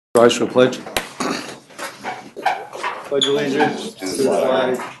Rise for a pledge. Pledge allegiance to the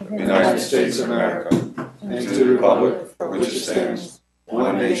flag of the United States of America and to the republic for which it stands,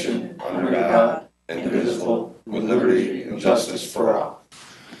 one nation, under God, indivisible, with liberty and justice for all.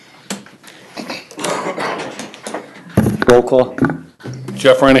 Roll call.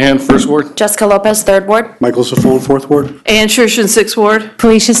 Jeff Reinahan, First Ward. Jessica Lopez, Third Ward. Michael Safone, Fourth Ward. Ann Schurshin, Sixth Ward.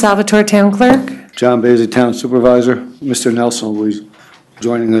 Felicia Salvatore, Town Clerk. John Bailey, Town Supervisor. Mr. Nelson will be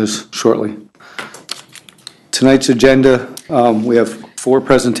joining us shortly. Tonight's agenda, we have 4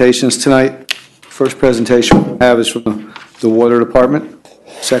 presentations tonight. First presentation we have is from the Water Department.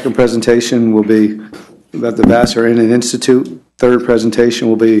 Second presentation will be about the Vassar Inn and Institute. Third presentation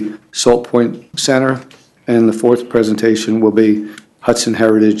will be Salt Point Center. And the fourth presentation will be Hudson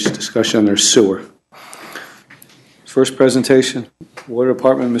Heritage, discussion on their sewer. First presentation, Water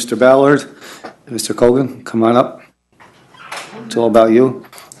Department, Mr. Ballard and Mr. Colgan, come on up. It's all about you.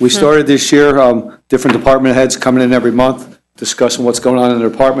 We started this year, different department heads coming in every month, discussing what's going on in their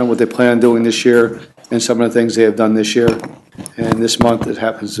department, what they plan on doing this year, and some of the things they have done this year. And this month, it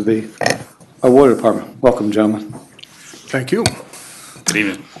happens to be our Water Department. Welcome, gentlemen. Thank you. Good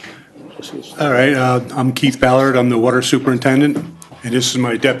evening. All right, I'm Keith Ballard. I'm the Water Superintendent, and this is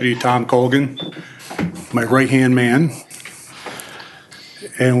my Deputy Tom Colgan, my right-hand man.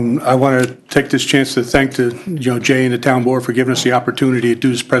 And I want to take this chance to thank Jay and the Town Board for giving us the opportunity to do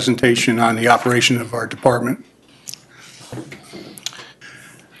this presentation on the operation of our department.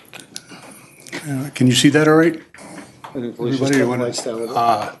 Can you see that all right? Everybody,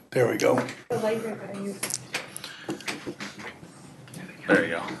 there we go. There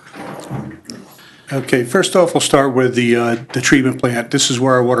you go. Okay, first off, we'll start with the treatment plant. This is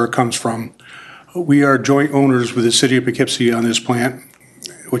where our water comes from. We are joint owners with the City of Poughkeepsie on this plant,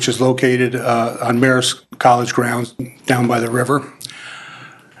 which is located on Marist College grounds down by the river.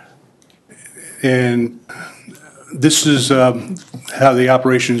 And this is how the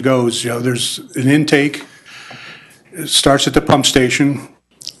operation goes. There's an intake. It starts at the pump station.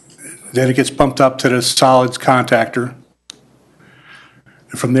 Then it gets pumped up to the solids contactor.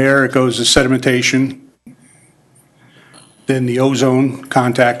 And from there, it goes to sedimentation. Then the ozone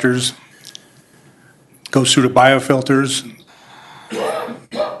contactors. Goes through the biofilters,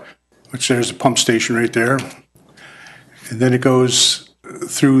 which there's a pump station right there. And then it goes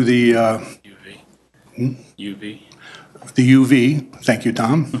through the UV. The UV, thank you,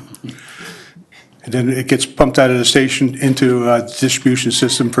 Tom. And then it gets pumped out of the station into a distribution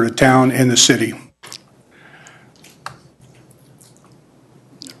system for the town and the city.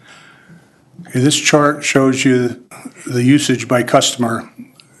 Okay, this chart shows you the usage by customer.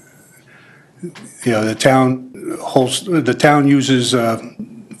 The town uses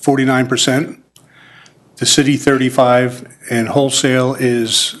 49%, the city 35%, and wholesale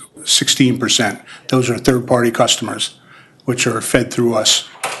is 16%. Those are third-party customers, which are fed through us.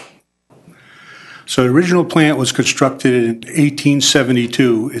 So the original plant was constructed in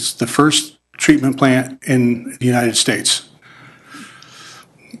 1872. It's the first treatment plant in the United States.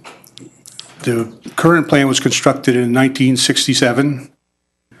 The current plant was constructed in 1967.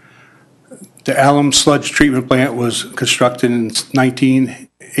 The alum sludge treatment plant was constructed in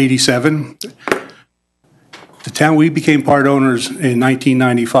 1987. We became part owners in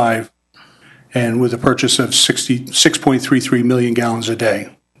 1995, and with a purchase of 6.33 million gallons a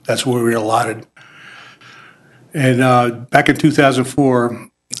day. That's where we were allotted. And back in 2004,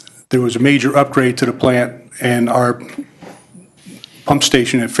 there was a major upgrade to the plant and our pump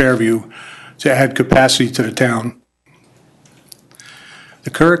station at Fairview to add capacity to the town.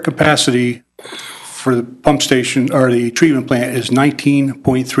 The current capacity for the pump station or the treatment plant is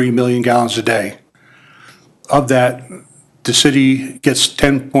 19.3 million gallons a day. Of that, the city gets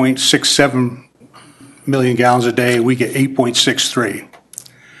 10.67 million gallons a day, and we get 8.63.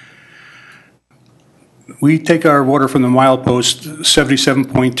 We take our water from the milepost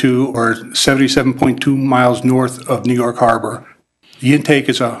 77.2 or 77.2 miles north of New York Harbor. The intake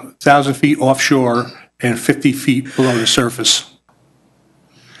is 1,000 feet offshore and 50 feet below the surface.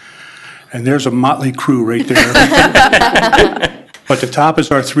 And there's a motley crew right there. But the top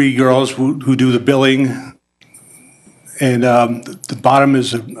is our 3 girls who do the billing. And the bottom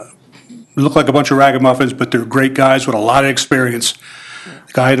is, look like a bunch of ragamuffins, but they're great guys with a lot of experience.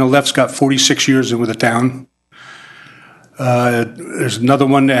 The guy on the left's got 46 years in with the town. There's another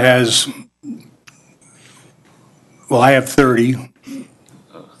one that has, well, I have 30.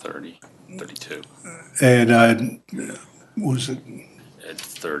 32. And what was it? Ed's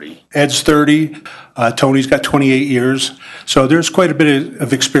 30. Ed's 30. Tony's got 28 years. So there's quite a bit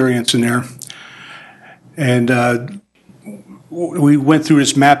of experience in there. And we went through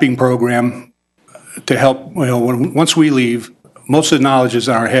this mapping program to help, once we leave, most of the knowledge is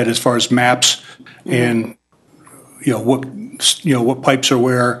in our head as far as maps and, what pipes are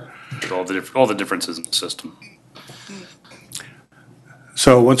where. All the differences in the system.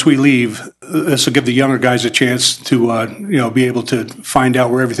 So once we leave, this will give the younger guys a chance to, be able to find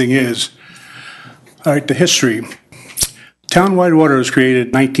out where everything is. All right, the history. Townwide water was created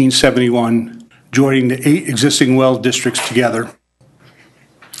in 1971, joining the 8 existing well districts together.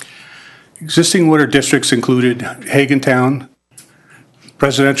 Existing water districts included Hagentown,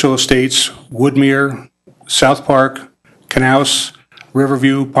 Presidential Estates, Woodmere, South Park, Canals,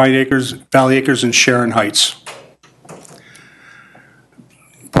 Riverview, Pine Acres, Valley Acres, and Sharon Heights.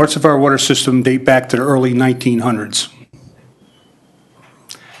 Parts of our water system date back to the early 1900s.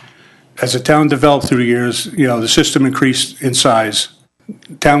 As the town developed through the years, the system increased in size.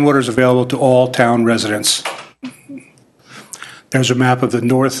 Town water is available to all town residents. There's a map of the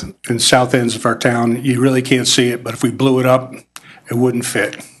north and south ends of our town. You really can't see it, but if we blew it up, it wouldn't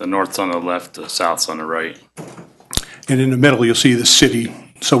fit. The north's on the left, the south's on the right. And in the middle, you'll see the city.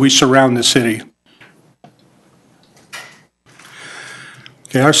 So we surround the city.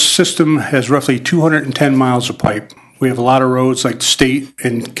 Okay, our system has roughly 210 miles of pipe. We have a lot of roads, like state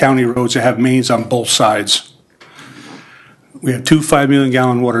and county roads, that have mains on both sides. We have 2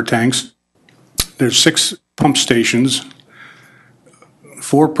 5-million-gallon water tanks. There's 6 pump stations,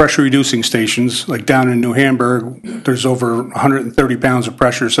 4 pressure-reducing stations. Like down in New Hamburg, there's over 130 pounds of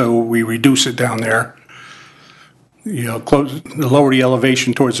pressure, so we reduce it down there. The lower the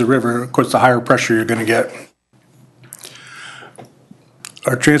elevation towards the river, of course, the higher pressure you're going to get.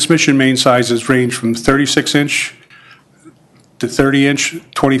 Our transmission main sizes range from 36-inch to 30-inch,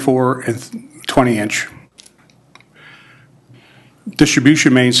 24, and 20-inch.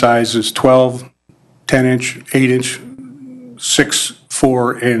 Distribution main size is 12, 10-inch, 8-inch, 6,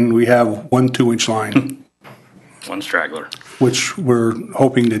 4, and we have 1 2-inch line. One straggler. Which we're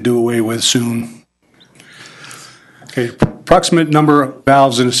hoping to do away with soon. Okay, approximate number of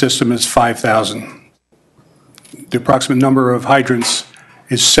valves in the system is 5,000. The approximate number of hydrants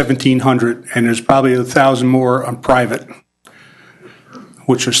is 1,700, and there's probably 1,000 more on private,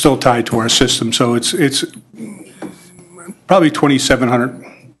 which are still tied to our system. So it's probably 2,700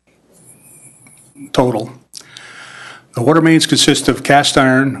 total. The water mains consist of cast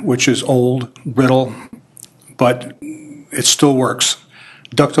iron, which is old, brittle, but it still works.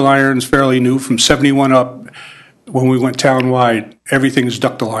 Ductile iron is fairly new, from 71 up. When we went town-wide, everything is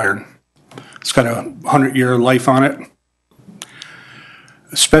ductile iron. It's got a 100-year life on it.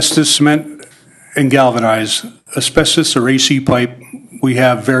 Asbestos, cement, and galvanized. Asbestos or AC pipe, we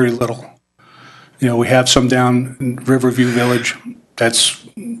have very little. We have some down in Riverview Village. That's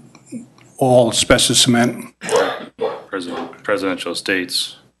all asbestos cement. Presidential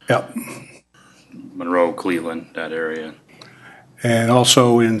Estates, Yep. Monroe, Cleveland, that area. And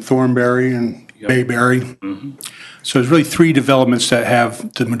also in Thornbury and Bayberry. Mm-hmm. So there's really 3 developments that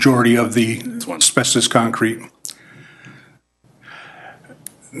have the majority of the asbestos concrete.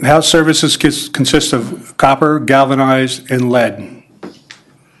 House services consist of copper, galvanized, and lead.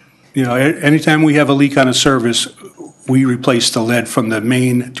 Anytime we have a leak on a service, we replace the lead from the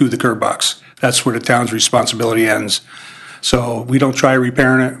main to the curb box. That's where the town's responsibility ends. So we don't try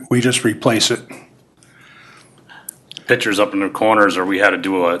repairing it, we just replace it. Pictures up in the corners, or we had to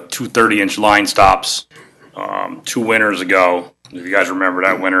do 2 30-inch line stops 2 winters ago. If you guys remember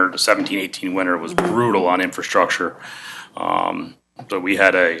that winter, the 17-18 winter was brutal on infrastructure. So we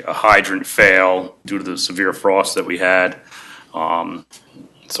had a hydrant fail due to the severe frost that we had.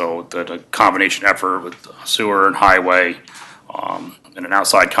 So the combination effort with sewer and highway and an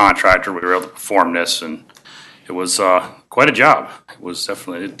outside contractor, we were able to perform this, and it was quite a job.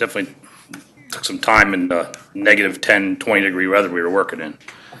 It definitely took some time in the negative 10, 20 degree weather we were working in.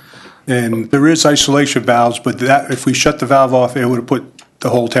 And there is isolation valves, but that if we shut the valve off, it would have put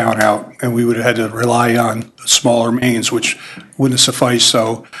the whole town out, and we would have had to rely on smaller mains, which wouldn't suffice.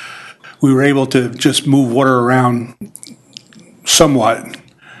 So we were able to just move water around somewhat,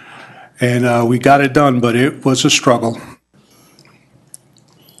 and we got it done, but it was a struggle.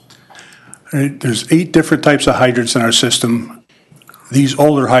 There's 8 different types of hydrants in our system. These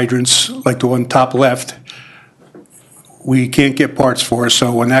older hydrants, like the one top left, we can't get parts for,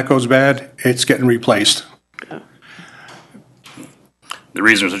 so when that goes bad, it's getting replaced. The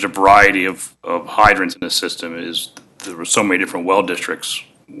reason there's such a variety of hydrants in the system is there were so many different well districts.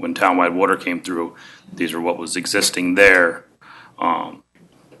 When townwide water came through, these are what was existing there.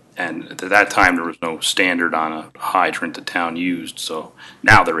 And at that time, there was no standard on a hydrant the town used, so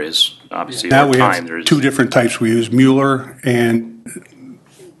now there is. Obviously, Now over we time, have there's two different types we use, Mueller and,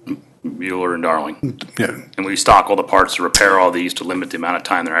 Mueller and Darling. yeah, And we stock all the parts to repair all these to limit the amount of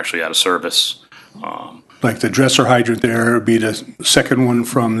time they're actually out of service. like the dresser hydrant there would be the second one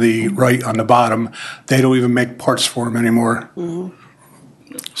from the right on the bottom. They don't even make parts for them anymore.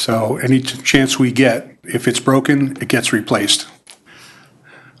 So any chance we get, if it's broken, it gets replaced.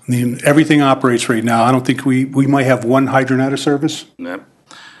 I mean, everything operates right now. I don't think we might have one hydrant out of service, Yep.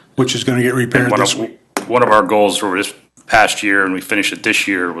 which is going to get repaired One this of, week. one of our goals for this past year, and we finished it this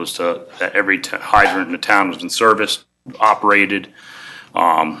year, was that every hydrant in the town was in service, operated.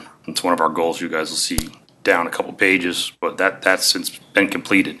 It's one of our goals. You guys will see down a couple pages, but that's since been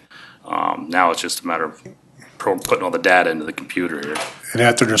completed. Now it's just a matter of putting all the data into the computer here. And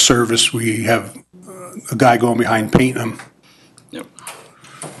after the service, we have a guy going behind painting them. Yep.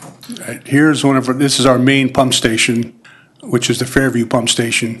 Right, here's this is our main pump station, which is the Fairview pump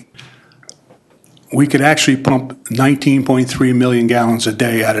station. We could actually pump 19.3 million gallons a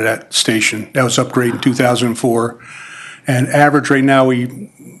day out of that station. That was upgraded in 2004. And average right now,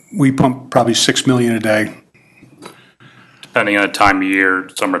 we pump probably 6 million a day. Depending on the time of year,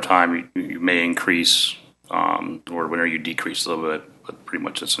 summertime, you may increase, or winter you decrease a little bit, but pretty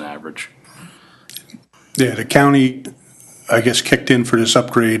much it's an average. Yeah, the county, I guess, kicked in for this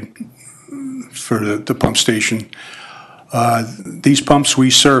upgrade for the pump station. These pumps we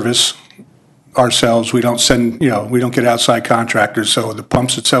service ourselves. We don't send, we don't get outside contractors. So the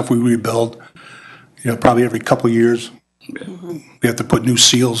pumps itself we rebuild, probably every couple of years. We have to put new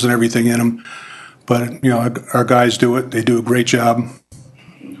seals and everything in them. But, our guys do it. They do a great job.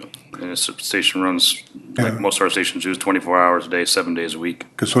 And this station runs, like most of our stations use 24 hours a day, 7 days a week.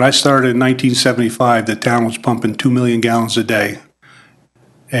 Because when I started in 1975, the town was pumping 2 million gallons a day.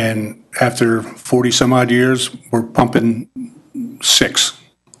 And after 40 some odd years, we're pumping 6.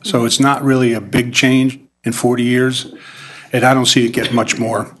 So it's not really a big change in 40 years. And I don't see it getting much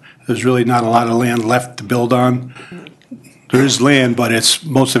more. There's really not a lot of land left to build on. There is land, but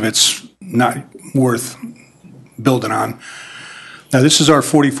most of it's not worth building on. Now, this is our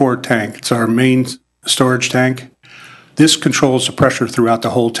 44 tank. It's our main storage tank. This controls the pressure throughout the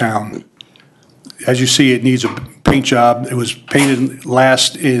whole town. As you see, it needs a paint job. It was painted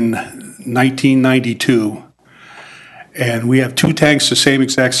last in 1992. And we have 2 tanks the same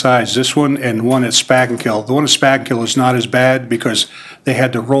exact size, this one and one at Spakenkill. The one at Spakenkill is not as bad because they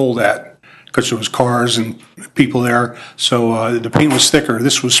had to roll that because there was cars and people there. So the paint was thicker.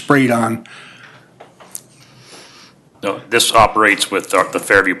 This was sprayed on. No, this operates with the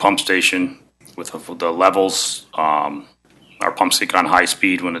Fairview pump station with the levels. Our pumps kick on high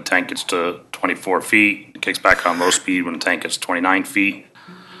speed when the tank gets to 24 feet. It kicks back on low speed when the tank gets 29 feet.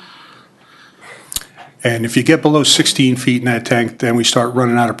 And if you get below 16 feet in that tank, then we start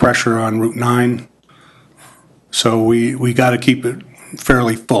running out of pressure on Route 9. So we got to keep it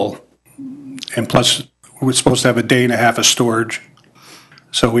fairly full. And plus, we're supposed to have a day and a half of storage.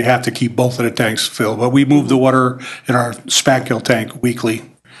 So we have to keep both of the tanks filled. But we move the water in our Spakenkill tank weekly.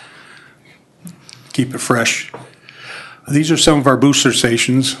 Keep it fresh. These are some of our booster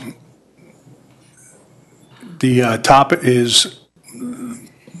stations. The top is,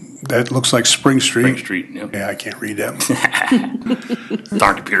 that looks like Spring Street. Spring Street, yep. Yeah, I can't read that.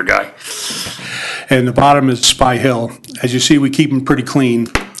 Darn computer guy. And the bottom is Spy Hill. As you see, we keep them pretty clean.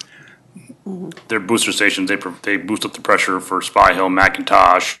 Their booster stations, they boost up the pressure for Spy Hill,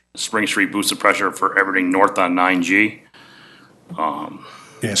 McIntosh. Spring Street boosts the pressure for everything north on 9G.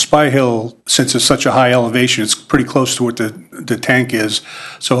 Yeah, Spy Hill, since it's such a high elevation, it's pretty close to what the tank is.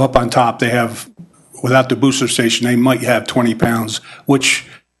 So up on top, they have, without the booster station, they might have 20 pounds, which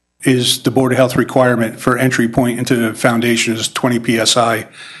is the Board of Health requirement for entry point into the foundation is 20 PSI.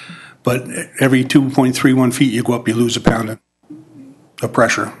 But every 2.31 feet you go up, you lose a pound of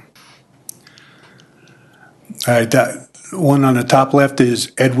pressure. All right, that one on the top left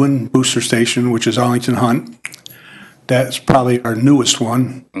is Edwin Booster Station, which is Arlington Hunt. That's probably our newest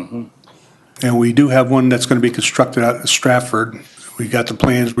one. Mm-hmm. And we do have one that's going to be constructed out of Stratford. We got the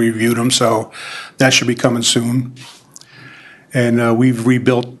plans, we reviewed them, so that should be coming soon. And we've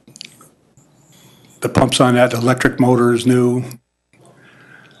rebuilt the pumps on that. The electric motor is new.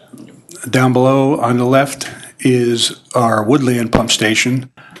 Down below on the left is our Woodland pump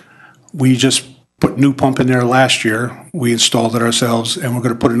station. We just put new pump in there last year. We installed it ourselves, and we're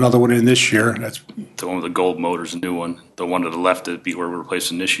going to put another one in this year. That's The one with the gold motor is a new one. The one to the left would be where we're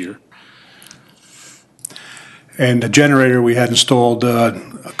replacing this year. And the generator we had installed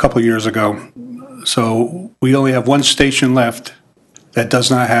a couple years ago. So we only have one station left that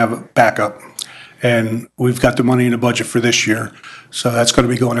does not have backup. And we've got the money in the budget for this year, so that's going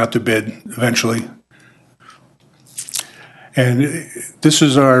to be going out to bid eventually. And this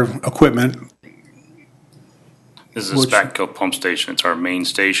is our equipment. This is a Spatco pump station. It's our main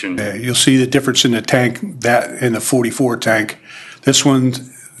station. You'll see the difference in the tank, that and the 44 tank. This one,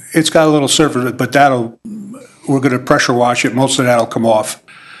 it's got a little surface, but we're going to pressure wash it. Most of that'll come off.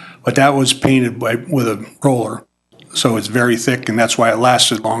 But that was painted with a roller, so it's very thick, and that's why it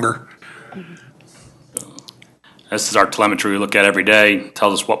lasted longer. This is our telemetry we look at every day. It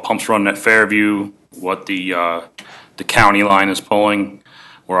tells us what pump's running at Fairview, what the county line is pulling,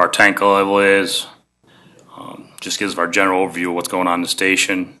 where our tank level is. Just gives our general overview of what's going on in the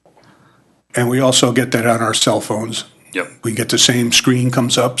station. And we also get that on our cell phones. Yep. We get the same screen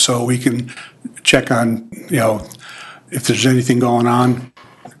comes up, so we can check on, if there's anything going on.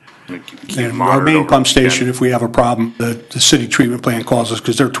 And our main pump station, if we have a problem, the city treatment plant calls us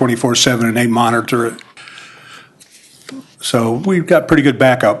because they're 24/7 and they monitor it. So we've got pretty good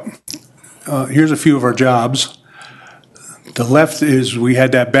backup. Here's a few of our jobs. The left is, we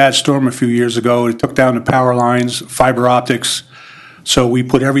had that bad storm a few years ago. It took down the power lines, fiber optics. So we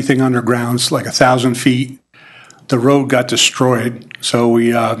put everything underground, it's like 1,000 feet. The road got destroyed. So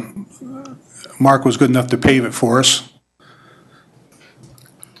Mark was good enough to pave it for us.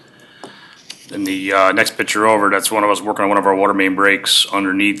 And the next picture over, that's one of us working on one of our water main breaks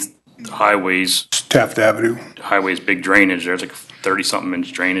underneath the highways. Taft Avenue. Highway's big drainage. There's like 30-something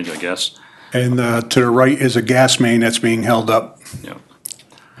inch drainage, I guess. And to the right is a gas main that's being held up. Yeah.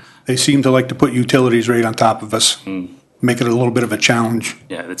 They seem to like to put utilities right on top of us, make it a little bit of a challenge.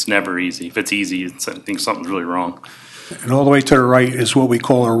 Yeah, it's never easy. If it's easy, I think something's really wrong. And all the way to the right is what we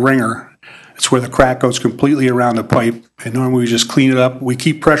call a ringer. It's where the crack goes completely around the pipe. And normally we just clean it up. We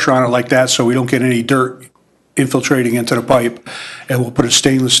keep pressure on it like that so we don't get any dirt infiltrating into the pipe. And we'll put a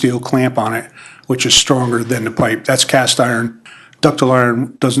stainless steel clamp on it, which is stronger than the pipe. That's cast iron. Ductile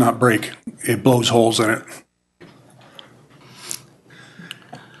iron does not break. It blows holes in it.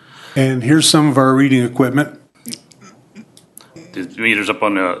 And here's some of our reading equipment. The meters up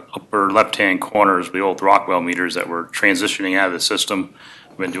on the upper left-hand corner is the old Rockwell meters that we're transitioning out of the system.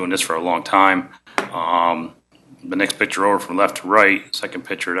 We've been doing this for a long time. The next picture over from left to right, second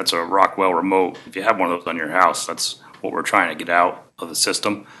picture, that's a Rockwell remote. If you have one of those on your house, that's what we're trying to get out of the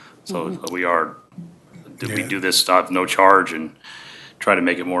system. So we do this stuff no charge and try to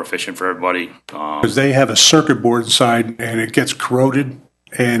make it more efficient for everybody. Because they have a circuit board inside and it gets corroded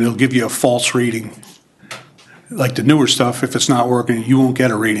and it'll give you a false reading. Like the newer stuff, if it's not working, you won't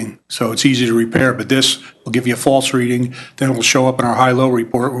get a reading. So it's easy to repair, but this will give you a false reading. Then it will show up in our high-low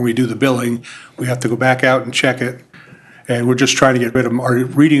report when we do the billing. We have to go back out and check it. And we're just trying to get rid of them. Our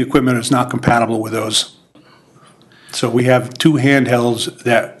reading equipment is not compatible with those. So we have two handhelds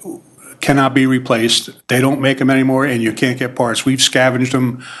that cannot be replaced. They don't make them anymore, and you can't get parts. We've scavenged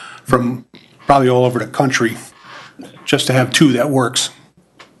them from probably all over the country just to have two that works.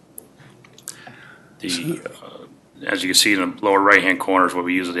 As you can see in the lower right-hand corner is what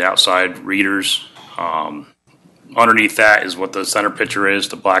we use as the outside readers. Underneath that is what the center picture is.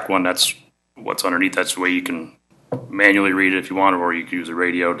 The black one, that's what's underneath. That's the way you can manually read it if you want, or you can use a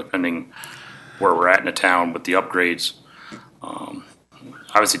radio depending where we're at in the town with the upgrades.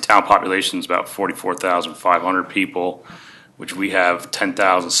 Obviously, town population is about 44,500 people, which we have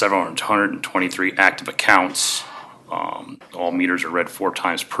 10,723 active accounts. All meters are read 4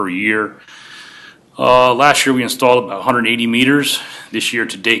 times per year. Last year we installed about 180 meters. This year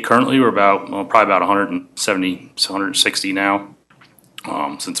to date, currently we're probably about 170, 160 now.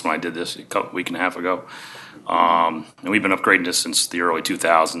 Since when I did this a week and a half ago. And we've been upgrading this since the early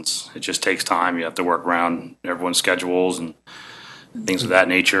 2000s. It just takes time. You have to work around everyone's schedules and things of that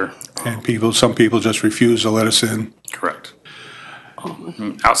nature. And some people just refuse to let us in. Correct.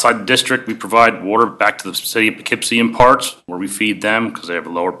 Outside the district, we provide water back to the city of Poughkeepsie in parts, where we feed them because they have a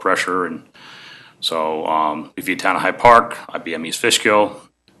lower pressure. And so we feed Town of Hyde Park, IBM East Fishkill,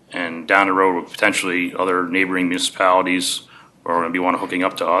 and down the road with potentially other neighboring municipalities or going to be one hooking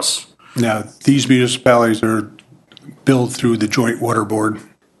up to us. Now, these municipalities are billed through the Joint Water Board,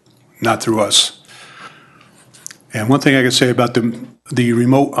 not through us. And one thing I can say about the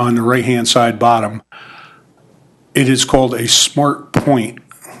remote on the right-hand side bottom, it is called a smart point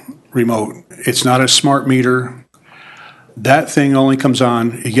remote. It's not a smart meter. That thing only comes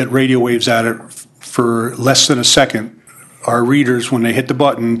on, you get radio waves at it for less than a second. Our readers, when they hit the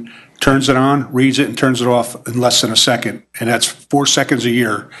button, turns it on, reads it, and turns it off in less than a second. And that's 4 seconds a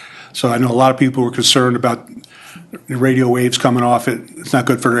year. So I know a lot of people were concerned about the radio waves coming off it. It's not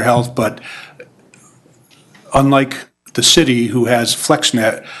good for their health, but unlike the city, who has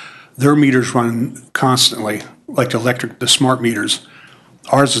FlexNet, their meters run constantly, like the smart meters.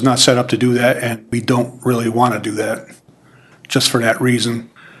 Ours is not set up to do that, and we don't really want to do that, just for that reason.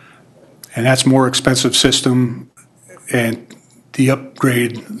 And that's more expensive system, and the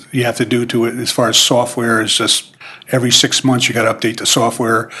upgrade you have to do to it as far as software is just every 6 months you got to update the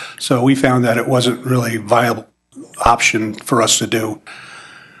software. So we found that it wasn't really a viable option for us to do.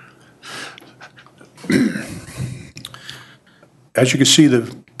 As you can see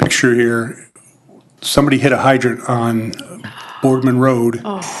the picture here, somebody hit a hydrant on Boardman Road,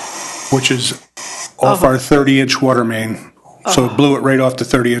 which is off our 30-inch water main. So it blew it right off the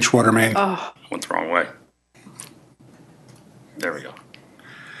 30-inch water main. Went the wrong way. There we go.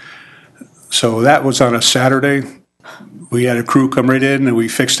 So that was on a Saturday. We had a crew come right in and we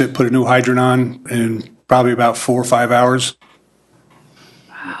fixed it, put a new hydrant on in probably about 4 or 5 hours.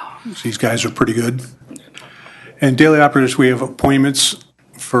 Wow. These guys are pretty good. And daily operators, we have appointments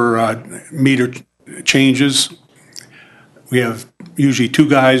for meter changes. We have usually 2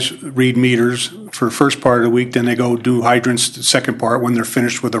 guys read meters for the first part of the week, then they go do hydrants the second part when they're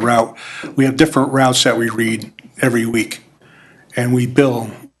finished with the route. We have different routes that we read every week, and we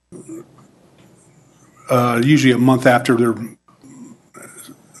bill usually a month after they're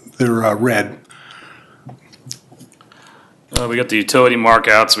read. We got the utility mark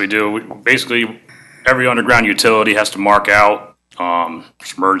outs we do. Basically, every underground utility has to mark out.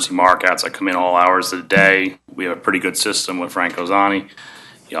 There's emergency mark outs that come in all hours of the day. We have a pretty good system with Frank Ozani.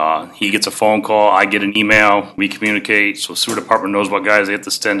 He gets a phone call, I get an email, we communicate, so the sewer department knows what guys they have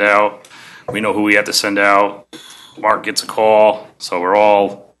to send out. We know who we have to send out. Mark gets a call, so we're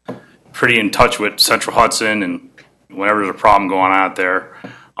all pretty in touch with Central Hudson and whenever there's a problem going on out there.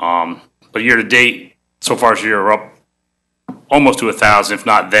 But year to date, so far this year, we're up almost to 1,000, if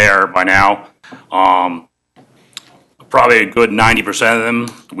not there by now. Probably a good 90% of them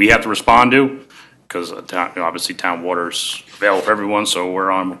we have to respond to because obviously town water's available for everyone, so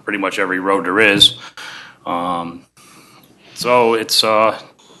we're on pretty much every road there is. So it's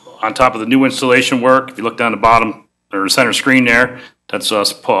on top of the new installation work. If you look down the bottom or the center screen there, that's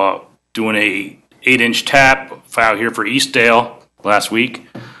us doing a 8-inch tap out here for Eastdale last week,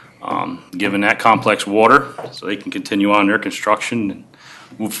 giving that complex water so they can continue on their construction and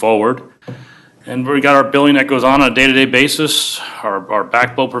move forward. And we got our billing that goes on a day-to-day basis, our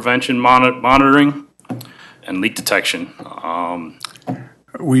backflow prevention monitoring, and leak detection.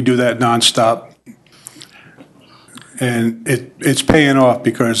 We do that nonstop. And it's paying off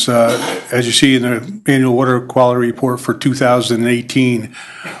because, as you see in the annual water quality report for 2018,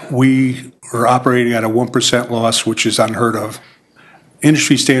 we are operating at a 1% loss, which is unheard of.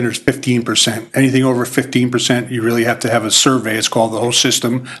 Industry standard is 15%. Anything over 15%, you really have to have a survey. It's called the whole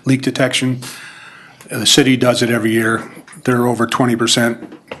system leak detection. The city does it every year. They're over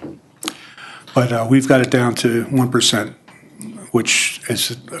 20%. But we've got it down to 1%, which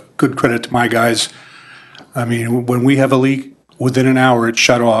is a good credit to my guys. I mean, when we have a leak, within an hour it's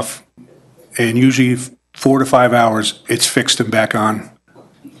shut off. And usually 4 to 5 hours, it's fixed and back on.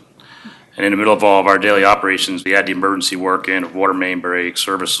 And in the middle of all of our daily operations, we had the emergency work in of water main breaks,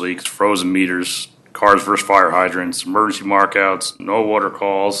 service leaks, frozen meters, cars versus fire hydrants, emergency markouts, no water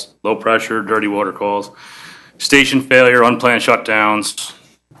calls, low pressure, dirty water calls, station failure, unplanned shutdowns,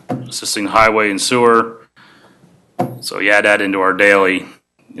 assisting highway and sewer. So you add that into our daily,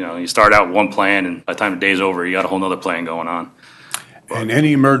 you start out with one plan, and by the time the day's over, you got a whole nother plan going on. And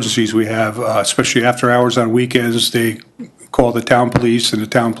any emergencies we have, especially after hours on weekends, they call the town police, and the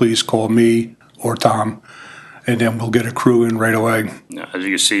town police call me or Tom, and then we'll get a crew in right away. As you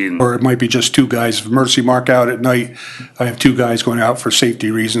can see, Or it might be just 2 guys. If emergency mark out at night, I have 2 guys going out for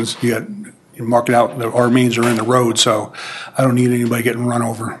safety reasons. You mark it out, our mains are in the road, so I don't need anybody getting run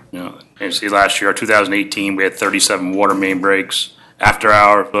over. and you see last year, 2018, we had 37 water main breaks. After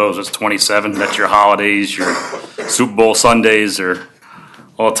hour flows, it's 27. That's your holidays, your Super Bowl Sundays, or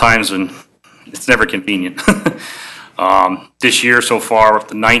all times when it's never convenient. This year so far, with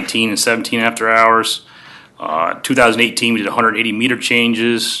the 19 and 17 after hours. 2018, we did 180 meter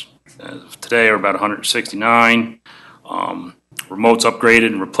changes. Today, we're about 169. Remotes upgraded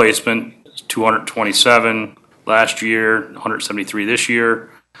and replacement is 227 last year, 173 this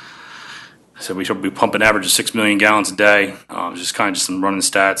year. So we should be pumping average of 6 million gallons a day. Just kind of just some running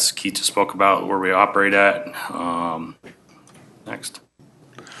stats. Keith just spoke about where we operate at. Next.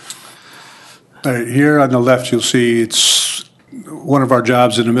 All right, here on the left, you'll see it's one of our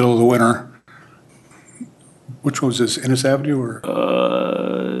jobs in the middle of the winter. Which one was this, Innes Avenue or?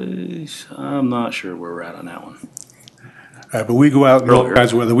 I'm not sure where we're at on that one. But we go out and look, Earlier.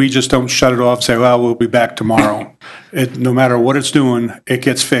 guys, whether we just don't shut it off, say, well, we'll be back tomorrow. No matter what it's doing, it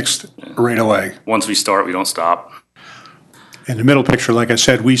gets fixed right away. Once we start, we don't stop. In the middle picture, like I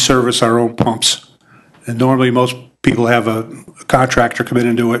said, we service our own pumps. And normally, most people have a contractor come in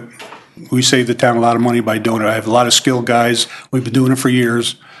and do it. We save the town a lot of money by doing it. I have a lot of skilled guys. We've been doing it for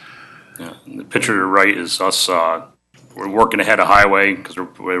years. Yeah. And the picture to the right is us. We're working ahead of highway because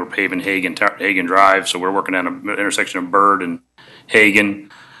we're paving Hagen Drive. So we're working at an intersection of Bird and Hagen,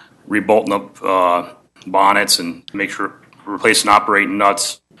 rebolting up bonnets and make sure replacing operating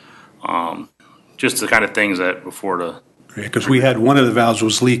nuts. Just the kind of things that before the. Because we had one of the valves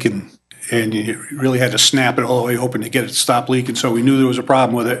was leaking, and you really had to snap it all the way open to get it to stop leaking. So we knew there was a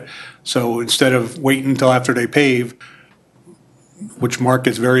problem with it. So instead of waiting until after they pave, which Mark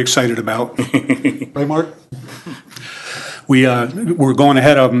gets very excited about, right, Mark? We're going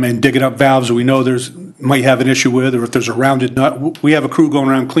ahead of them and digging up valves we know might have an issue with, or if there's a rounded nut. We have a crew going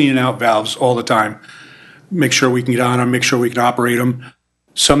around cleaning out valves all the time. Make sure we can get on them, make sure we can operate them.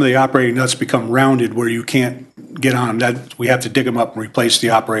 Some of the operating nuts become rounded where you can't get on them. That we have to dig them up and replace the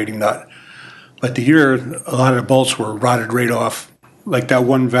operating nut. But here, a lot of the bolts were rotted right off. Like that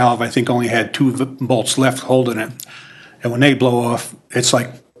one valve, I think only had 2 bolts left holding it. And when they blow off, it's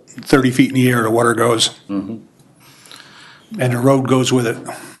like 30 feet in the air, the water goes. Mm-hmm. And the road goes with it.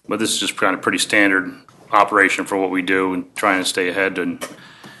 But this is just kind of pretty standard operation for what we do and trying to stay ahead and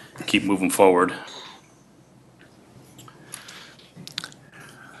keep moving forward.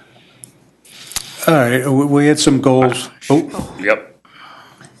 All right, we had some goals. Oh, Yep.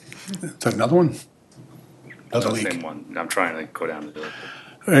 is that another one? Another That's the leak. same one. I'm trying to go down to do it.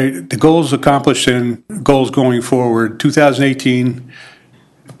 All right, the goals accomplished and goals going forward. 2018,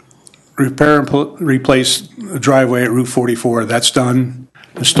 repair and replace the driveway at Route 44. That's done.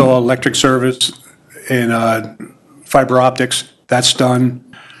 Install electric service and fiber optics. That's done.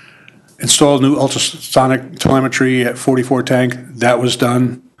 Install new ultrasonic telemetry at 44 tank. That was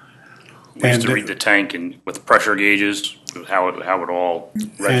done. We used to And- read the tank and with pressure gauges, how it all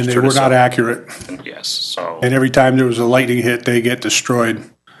And registered. they were not itself. accurate. Yes, so And every time there was a lightning hit, they get destroyed.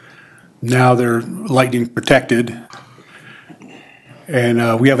 Now they're lightning protected.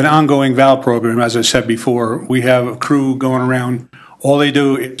 And we have an ongoing valve program, as I said before. We have a crew going around. All they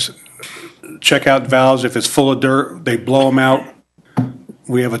do is check out valves. If it's full of dirt, they blow them out.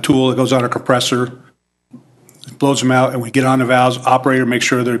 We have a tool that goes on a compressor, blows them out, and we get on the valves, operator, make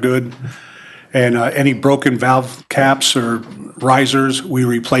sure they're good. And any broken valve caps or risers, we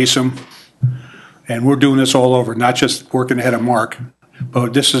replace them. And we're doing this all over, not just working ahead of Mark,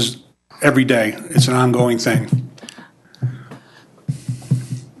 but this is every day. It's an ongoing thing.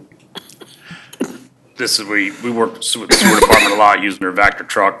 this is, we work with the sewer department a lot using their Vector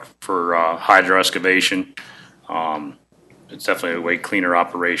truck for hydro excavation. It's definitely a way cleaner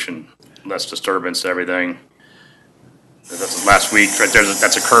operation, less disturbance to everything. That's last week, right there,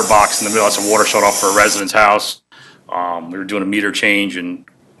 that's a curb box in the middle, that's a water shut off for a resident's house. We were doing a meter change and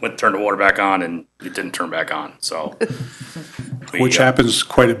turned the water back on and it didn't turn back on, so. Which happens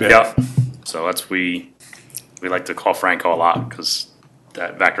quite a bit. Yeah, so we like to call Franco a lot because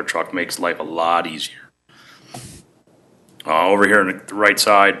that Vector truck makes life a lot easier. Over here on the right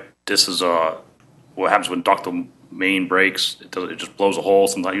side, this is what happens when ductile main breaks. It just blows a hole,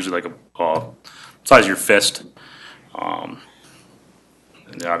 sometimes usually like a size of your fist. And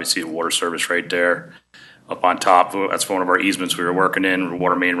then obviously the water service right there. Up on top, that's one of our easements we were working in. The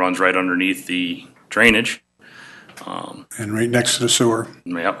water main runs right underneath the drainage. And right next to the sewer.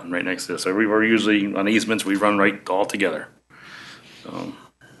 Yep, right next to this. So we were usually on easements, we run right all together. So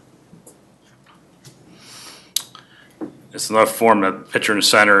it's another form. The picture in the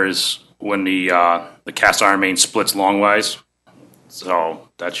center is when the cast iron main splits longwise. So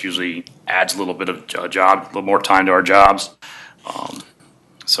that's usually adds a little bit of a job, a little more time to our jobs.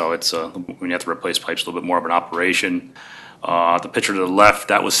 So it's when you have to replace pipes, a little bit more of an operation. The picture to the left,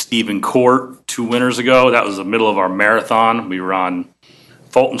 that was Stephen Court 2 winters ago. That was the middle of our marathon. We were on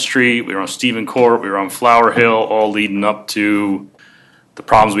Fulton Street, we were on Stephen Court, we were on Flower Hill, all leading up to the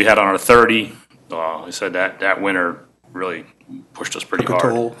problems we had on our 30. I said that winter really pushed us pretty Took a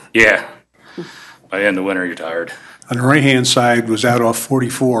hard. toll. Yeah. By the end of the winter, you're tired. On the right-hand side was out off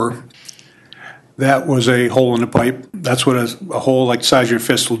 44. That was a hole in the pipe. That's what a hole like the size of your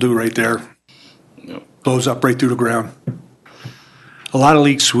fist will do right there. Yep. Blows up right through the ground. A lot of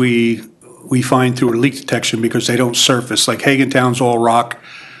leaks we find through leak detection because they don't surface. Like Hagentown's all rock,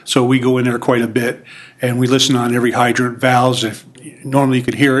 so we go in there quite a bit, and we listen on every hydrant, valves. If normally you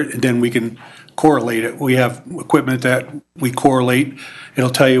could hear it, and then we can correlate it. We have equipment that we correlate. It'll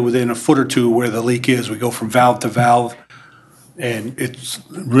tell you within a foot or two where the leak is. We go from valve to valve. And it's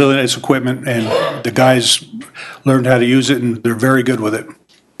really nice equipment, and the guys learned how to use it, and they're very good with it.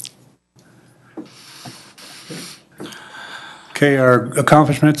 Okay, our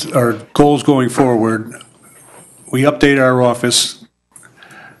accomplishments, our goals going forward. We updated our office.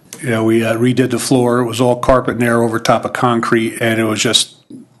 We redid the floor. It was all carpet and air over top of concrete, and it was just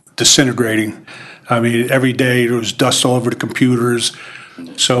disintegrating. I mean, every day there was dust all over the computers.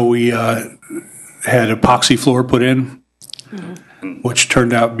 So we had epoxy floor put in, which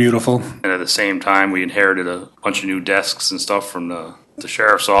turned out beautiful. And at the same time, we inherited a bunch of new desks and stuff from the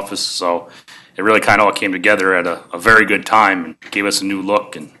sheriff's office. So it really kind of all came together at a very good time and gave us a new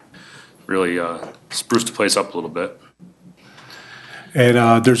look and really spruced the place up a little bit.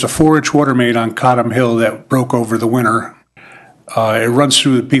 And there's a 4-inch water main on Cottam Hill that broke over the winter. It runs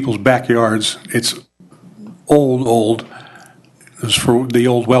through people's backyards. It's old. It was for the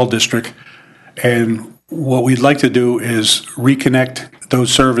old well district. And what we'd like to do is reconnect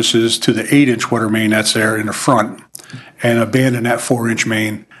those services to the 8-inch water main that's there in the front and abandon that 4-inch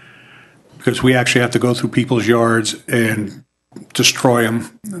main, because we actually have to go through people's yards and destroy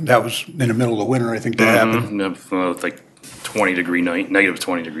them. That was in the middle of the winter, I think that happened. Like 20-degree night, negative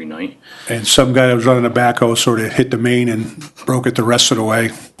 20-degree night. And some guy that was running a backhoe sort of hit the main and broke it the rest of the way.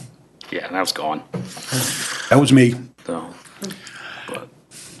 Yeah, and that was gone. That was me. So, but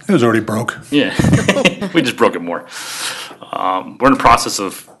It was already broke. yeah, we just broke it more. We're in the process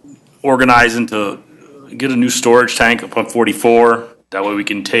of organizing to get a new storage tank up on 44. That way we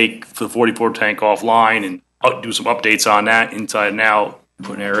can take the 44 tank offline and do some updates on that inside and out,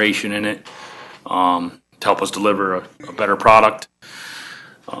 put an aeration in it to help us deliver a better product.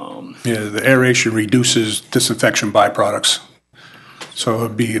 Yeah, the aeration reduces disinfection byproducts. So it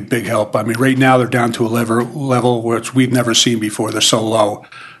would be a big help. I mean, right now they're down to a level which we've never seen before. They're so low.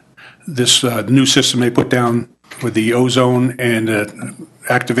 This new system they put down with the ozone and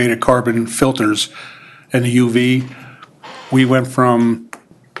activated carbon filters and the UV, we went from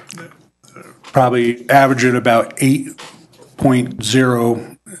probably averaging about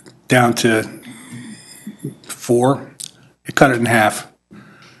 8.0 down to 4. It cut it in half.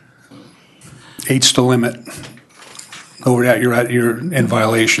 8's the limit. Over that, you're in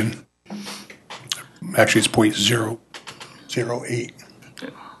violation. Actually, it's .008.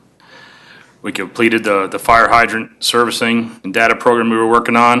 We completed the fire hydrant servicing and data program we were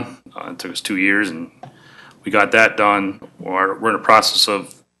working on. It took us 2 years, and we got that done. We're in the process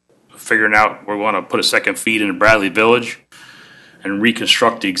of figuring out where we want to put a second feed into Bradley Village and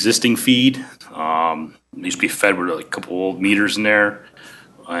reconstruct the existing feed. It used to be fed with like a couple old meters in there,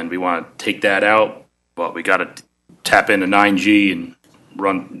 and we want to take that out, but we got to tap into 9G and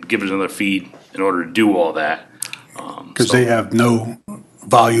give it another feed in order to do all that. Because they have no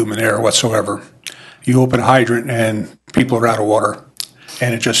volume in air whatsoever. You open a hydrant and people are out of water,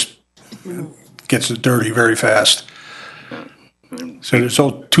 and it just gets dirty very fast. So there's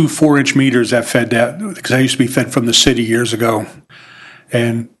all 2 4-inch meters that fed that, because I used to be fed from the city years ago.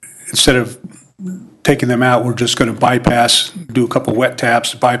 And instead of taking them out, we're just going to bypass, do a couple wet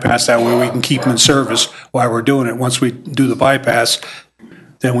taps, bypass, that way we can keep them in service while we're doing it. Once we do the bypass,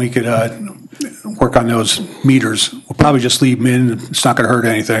 then we could work on those meters. We'll probably just leave them in. It's not going to hurt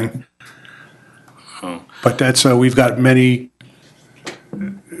anything. But that's we've got many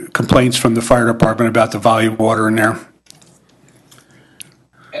complaints from the fire department about the volume of water in there.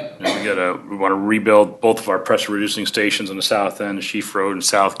 We want to rebuild both of our pressure reducing stations on the south end of Sheaf Road and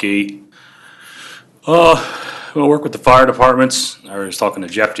Southgate. We'll work with the fire departments. I was talking to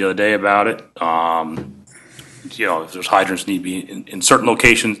Jeff the other day about it. If there's hydrants need to be in certain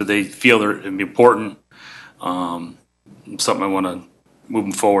locations that they feel they're important. Something I want to,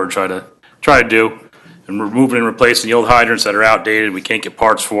 moving forward, try to do. And removing and replacing the old hydrants that are outdated, we can't get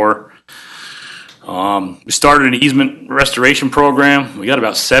parts for. We started an easement restoration program. We got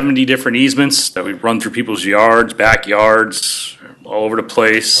about 70 different easements that we run through people's yards, backyards, all over the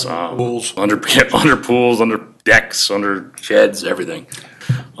place. Pools. Under pools, under decks, under sheds, everything.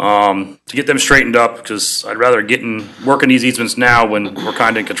 To get them straightened up, because I'd rather working these easements now when we're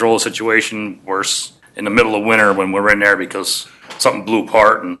kind of in control of the situation, worse in the middle of winter when we're in there because something blew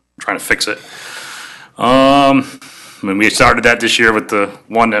apart and trying to fix it. We started that this year with the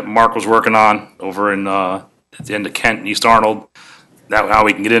one that Mark was working on over in at the end of Kent and East Arnold. That how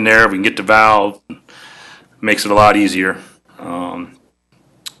we can get in there, we can get the valve, makes it a lot easier. We'll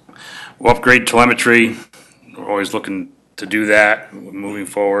upgrade telemetry. We're always looking to do that moving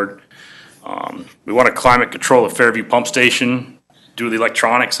forward. We want to climate control the Fairview pump station, do the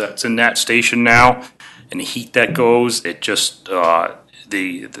electronics that's in that station now, and the heat that goes. It just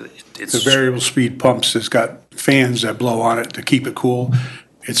it's The variable speed pumps has got fans that blow on it to keep it cool.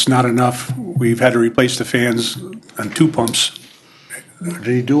 It's not enough. We've had to replace the fans on 2 pumps. Did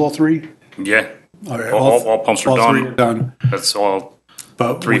he do all 3? Yeah. All right, All pumps are all done. 3 are done. That's all.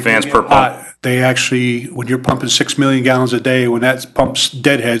 But 3 when fans they per get pump. hot, they actually, when you're pumping 6 million gallons a day, when that pump's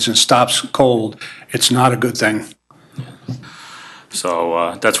deadheads and stops cold, it's not a good thing.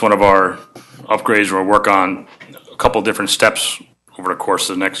 So that's one of our upgrades. We'll work on a couple different steps over the course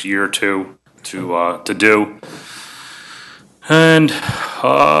of the next year or two to do. And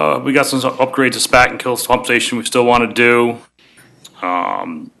we got some upgrades to Spat and Kill pump station we still want to do.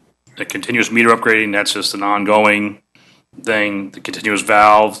 The continuous meter upgrading, that's just an ongoing thing. The continuous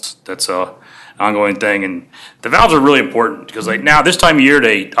valves, that's a ongoing thing. And the valves are really important because like now this time of year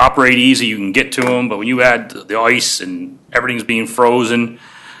they operate easy, you can get to them, but when you add the ice and everything's being frozen,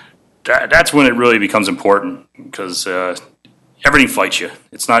 that's when it really becomes important because everything fights you.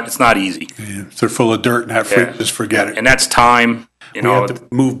 It's not easy. Yeah, if they're full of dirt and that Yeah. just forget it. And that's time. You We know, have to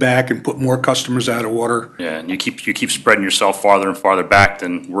move back and put more customers out of water. yeah, and you keep spreading yourself farther and farther back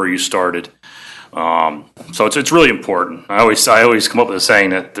than where you started. So it's really important. I always come up with a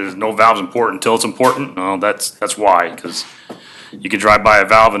saying that there's no valve's important until it's important. Well, that's why, because you could drive by a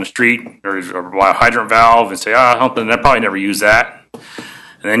valve in the street or by a hydrant valve and say, I probably never use that.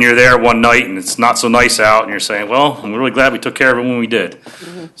 And then you're there one night and it's not so nice out, and you're saying, well, I'm really glad we took care of it when we did.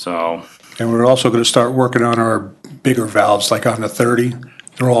 So. And we're also going to start working on our bigger valves, like on the 30.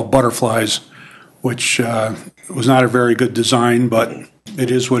 They're all butterflies, which was not a very good design, but it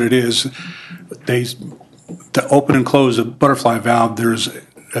is what it is. To open and close a butterfly valve, there's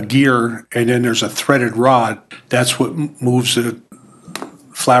a gear, and then there's a threaded rod. That's what moves the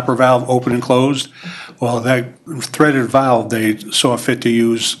flapper valve open and closed. Well, that threaded valve, they saw fit to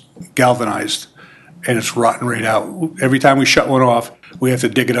use galvanized, and it's rotting right out. Every time we shut one off, we have to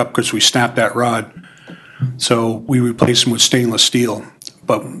dig it up because we snapped that rod. So we replaced them with stainless steel.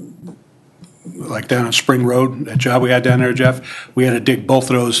 But like down on Spring Road, that job we had down there, Jeff, we had to dig both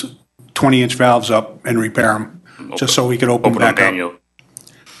of those 20-inch valves up and repair them, just so we could open them back up. Manual.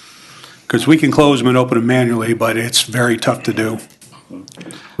 Because we can close them and open them manually, but it's very tough to do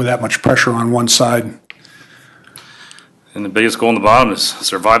with that much pressure on one side. And the biggest goal on the bottom is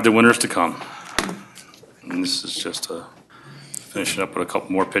survive the winters to come. And this is just finishing up with a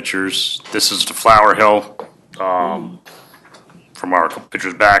couple more pictures. This is the Flower Hill from our couple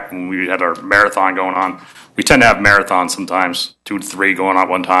pictures back when we had our marathon going on. We tend to have marathons sometimes, 2 to 3 going on at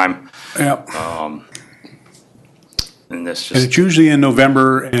one time. Yep. And this And just, it's usually in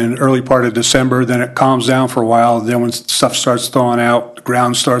November and early part of December, then it calms down for a while. Then when stuff starts thawing out, the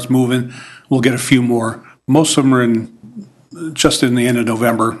ground starts moving, we'll get a few more. Most of them are just in the end of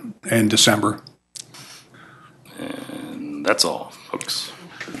November and December. and that's all, folks.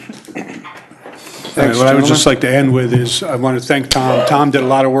 Thanks, What I would just gentlemen. like to end with is, I want to thank Tom. Tom did a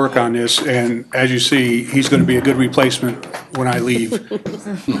lot of work on this, and as you see, he's going to be a good replacement when I leave.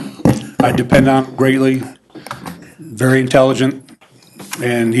 I depend on him greatly, very intelligent,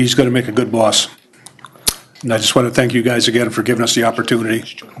 and he's going to make a good boss. And I just want to thank you guys again for giving us the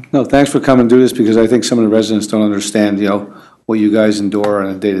opportunity. No, thanks for coming to do this, because I think some of the residents don't understand, what you guys endure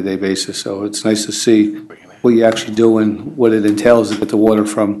on a day-to-day basis. So it's nice to see what you actually do and what it entails to get the water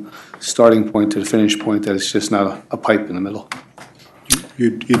from starting point to the finish point, that it's just not a pipe in the middle.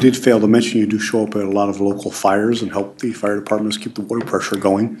 You did fail to mention you do show up at a lot of local fires and help the fire departments keep the water pressure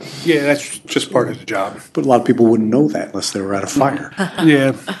going. Yeah, that's just part of the job. But a lot of people wouldn't know that unless they were at a fire.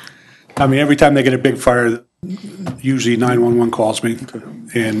 Yeah. I mean, every time they get a big fire, usually 911 calls me,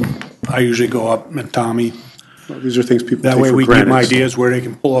 and I usually go up and Tommy. These are things people That take way for we give them granted. ideas where they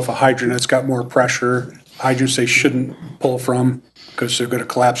can pull off a hydrant that's got more pressure, hydrants they shouldn't pull from because they're going to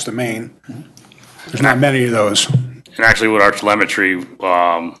collapse the main. There's not many of those. And actually with our telemetry, with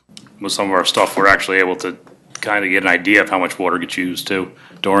some of our stuff, we're actually able to kind of get an idea of how much water gets used too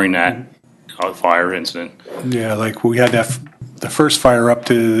during that fire incident. Yeah, like we had the first fire up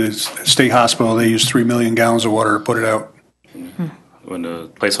to the state hospital, they used 3 million gallons of water to put it out. When the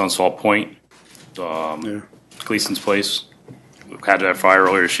place on Salt Point, Gleason's place, we had that fire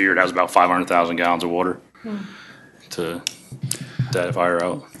earlier this year. That was about 500,000 gallons of water to that fire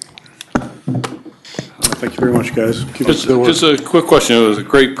out. Thank you very much, guys. Keep up the good work. Just a quick question. It was a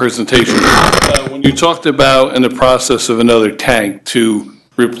great presentation. When you talked about in the process of another tank to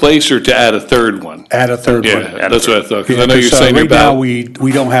replace or to add a third one? Add a third one. Yeah, that's what I thought, because I know Yeah, you're 'cause, saying right now, about, we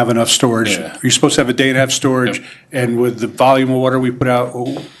don't have enough storage. Yeah. You're supposed to have a day and a half storage, and with the volume of water we put out,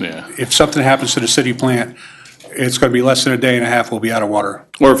 Yeah. if something happens to the city plant, it's gonna be less than a day and a half, we'll be out of water.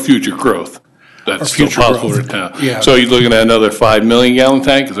 or future growth. that's Or still future possible growth. right now. Yeah. So you're looking at another 5 million gallon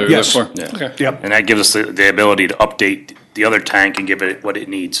tank? Is that what you're Yes. looking for? Yeah. Okay. Yep. And that gives us the ability to update the other tank and give it what it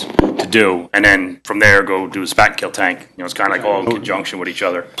needs to do. And then from there, go do a spat kill tank. It's kind of like all in conjunction with each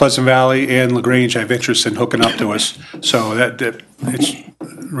other. Pleasant Valley and LaGrange have interest in hooking up to us. So that it's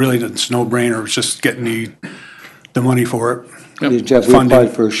really, it's no brainer. It's just getting the money for it. Jeff, we Funding.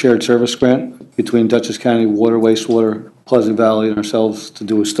 applied for a shared service grant between Dutchess County Water, Wastewater, Pleasant Valley, and ourselves to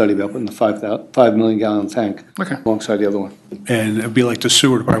do a study about putting the 5 million gallon tank Okay. alongside the other one. And it'd be like the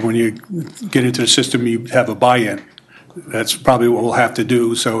sewer department, when you get into the system, you have a buy-in. That's probably what we'll have to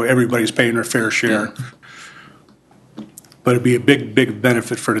do, so everybody's paying their fair share. But it'd be a big, big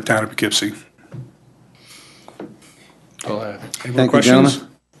benefit for the town of Poughkeepsie. All I have. Any more Thank you, questions?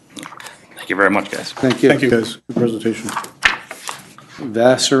 gentlemen. Thank you very much, guys. Thank you. Thank you. Guys, good presentation.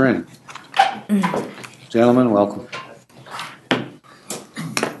 Vasserin. Gentlemen, welcome.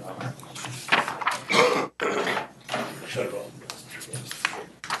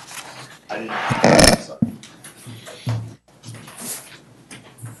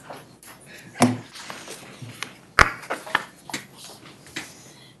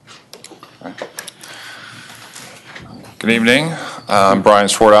 Good evening. I'm Brian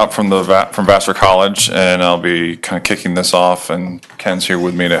Swartout from Vassar College, and I'll be kind of kicking this off, and Ken's here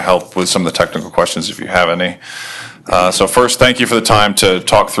with me to help with some of the technical questions if you have any. So first, thank you for the time to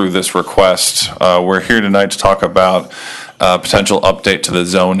talk through this request. We're here tonight to talk about potential update to the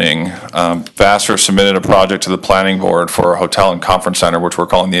zoning. Vassar submitted a project to the planning board for a hotel and conference center, which we're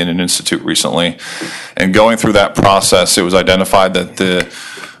calling the Inn and Institute recently. And going through that process, it was identified that the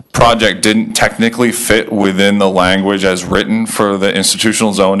project didn't technically fit within the language as written for the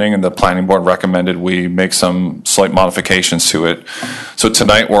institutional zoning, and the planning board recommended we make some slight modifications to it. So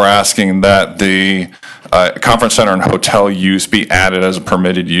tonight we're asking that the conference center and hotel use be added as a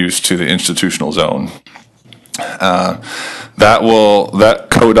permitted use to the institutional zone. That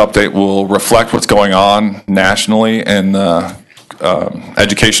code update will reflect what's going on nationally in the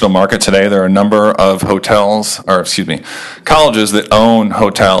educational market today. There are a number of colleges that own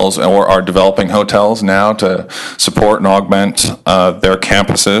hotels or are developing hotels now to support and augment their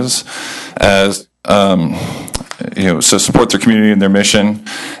campuses as so support their community and their mission.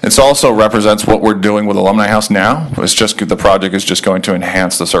 It also represents what we're doing with Alumni House now. It's just the project is just going to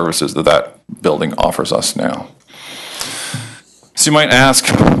enhance the services that building offers us now. So you might ask,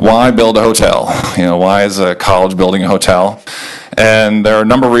 why build a hotel? Why is a college building a hotel? And there are a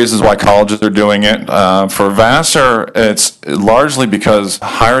number of reasons why colleges are doing it. For Vassar, it's largely because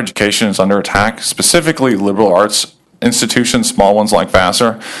higher education is under attack, specifically liberal arts institutions, small ones like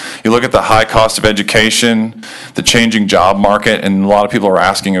Vassar. You look at the high cost of education, the changing job market, and a lot of people are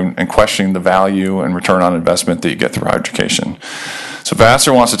asking and questioning the value and return on investment that you get through higher education. So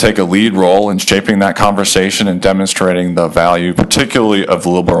Vassar wants to take a lead role in shaping that conversation and demonstrating the value, particularly of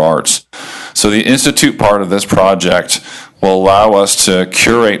the liberal arts. So the Institute part of this project will allow us to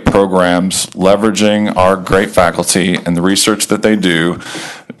curate programs leveraging our great faculty and the research that they do,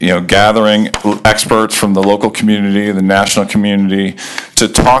 gathering experts from the local community, the national community, to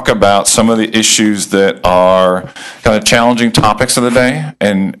talk about some of the issues that are kind of challenging topics of the day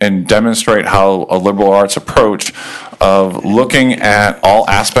and demonstrate how a liberal arts approach of looking at all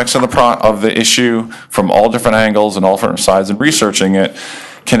aspects of the issue from all different angles and all different sides and researching it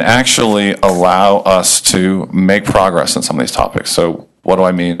can actually allow us to make progress in some of these topics. So what do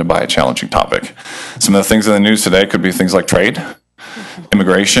I mean by a challenging topic? Some of the things in the news today could be things like trade,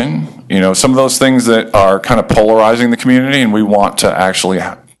 immigration, some of those things that are kind of polarizing the community, and we want to actually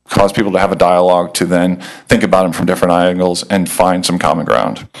cause people to have a dialogue to then think about them from different angles and find some common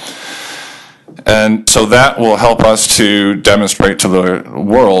ground. And so that will help us to demonstrate to the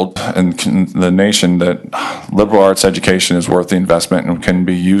world and the nation that liberal arts education is worth the investment and can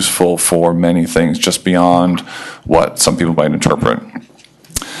be useful for many things just beyond what some people might interpret.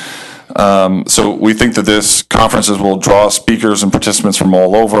 So we think that this conferences will draw speakers and participants from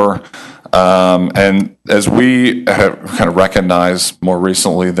all over. And as we have kind of recognized more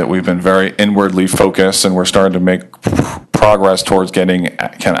recently that we've been very inwardly focused and we're starting to make progress towards getting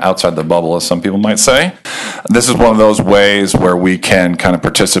kind of outside the bubble, as some people might say, this is one of those ways where we can kind of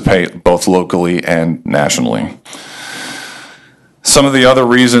participate both locally and nationally. Some of the other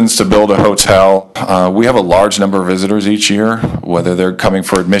reasons to build a hotel, we have a large number of visitors each year, whether they're coming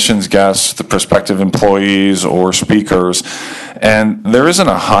for admissions guests, the prospective employees, or speakers, and there isn't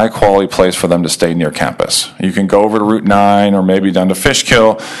a high-quality place for them to stay near campus. You can go over to Route 9 or maybe down to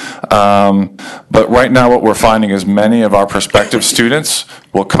Fishkill, but right now what we're finding is many of our prospective students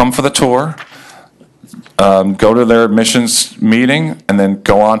will come for the tour, go to their admissions meeting, and then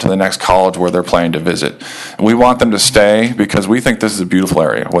go on to the next college where they're planning to visit. We want them to stay because we think this is a beautiful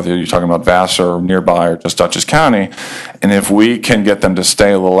area, whether you're talking about Vassar or nearby or just Dutchess County. And if we can get them to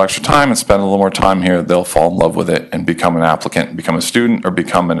stay a little extra time and spend a little more time here, they'll fall in love with it and become an applicant, become a student, or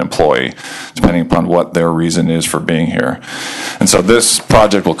become an employee, depending upon what their reason is for being here. And so this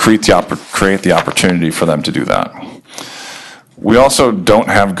project will create the opportunity for them to do that. We also don't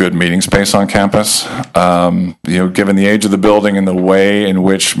have good meeting space on campus. Given the age of the building and the way in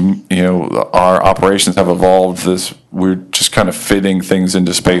which our operations have evolved, we're just kind of fitting things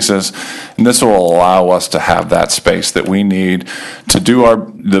into spaces, and this will allow us to have that space that we need to do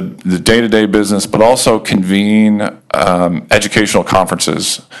the day-to-day business, but also convene educational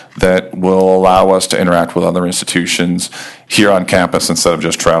conferences that will allow us to interact with other institutions here on campus instead of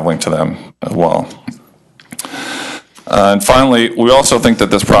just traveling to them as well. And finally, we also think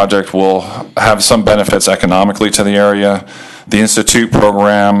that this project will have some benefits economically to the area. The Institute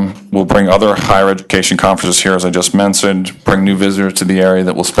program will bring other higher education conferences here, as I just mentioned, bring new visitors to the area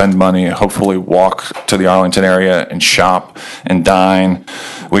that will spend money, hopefully walk to the Arlington area and shop and dine.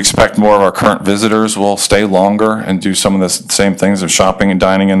 We expect more of our current visitors will stay longer and do some of the same things of shopping and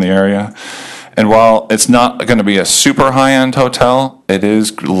dining in the area. And while it's not going to be a super high-end hotel, it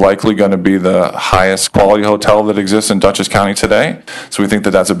is likely going to be the highest quality hotel that exists in Dutchess County today. So we think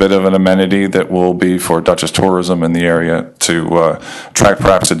that that's a bit of an amenity that will be for Dutchess tourism in the area to attract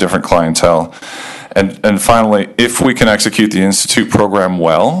perhaps a different clientele. And finally, if we can execute the Institute program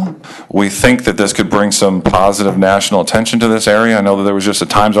well, we think that this could bring some positive national attention to this area. I know that there was just a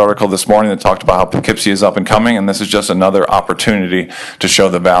Times article this morning that talked about how Poughkeepsie is up and coming, and this is just another opportunity to show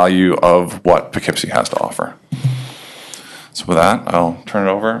the value of what Poughkeepsie has to offer. So with that, I'll turn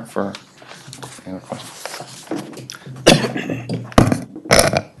it over for any other questions.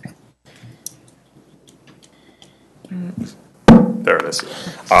 There it is.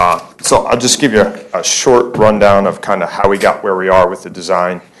 So I'll just give you a short rundown of kind of how we got where we are with the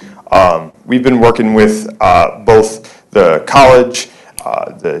design. We've been working with both the college,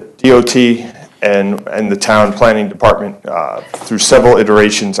 the DOT, and the town planning department through several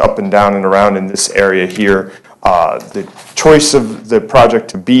iterations up and down and around in this area here. The choice of the project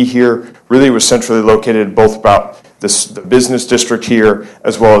to be here really was centrally located both about the business district here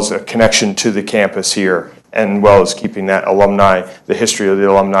as well as a connection to the campus here, and well as keeping that alumni, the history of the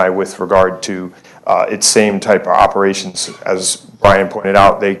alumni with regard to its same type of operations. As Brian pointed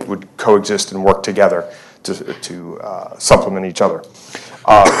out, they would coexist and work together to supplement each other.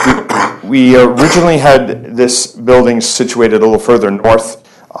 We originally had this building situated a little further north,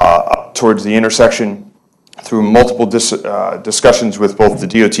 up towards the intersection. Through multiple discussions with both the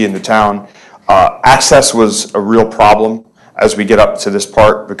DOT and the town, access was a real problem as we get up to this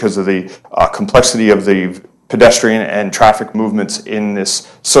part because of the complexity of the pedestrian and traffic movements in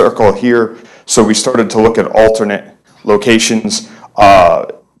this circle here. So we started to look at alternate locations.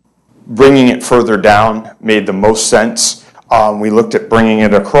 Bringing it further down made the most sense. We looked at bringing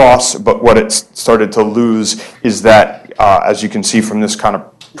it across, but what it started to lose is that, as you can see from this kind of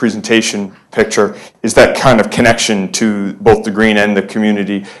presentation picture, is that kind of connection to both the green and the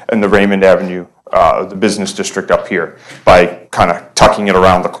community and the Raymond Avenue, the business district up here, by kind of tucking it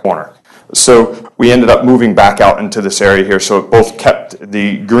around the corner. So we ended up moving back out into this area here, so it both kept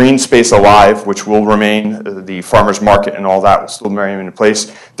the green space alive, which will remain, the farmers market and all that will still remain in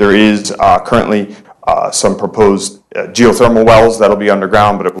place. There is currently some proposed geothermal wells that'll be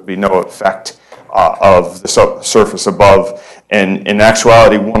underground, but it will be no effect of the surface above. And in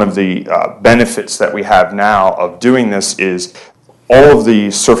actuality, one of the benefits that we have now of doing this is all of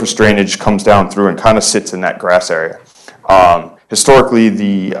the surface drainage comes down through and kind of sits in that grass area. Historically,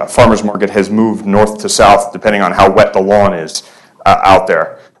 the farmers market has moved north to south depending on how wet the lawn is out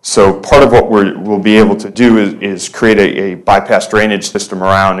there. So part of what we'll be able to do is create a bypass drainage system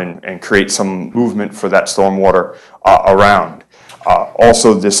around and create some movement for that stormwater around.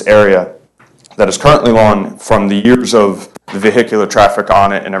 Also, this area that is currently lawn, from the years of the vehicular traffic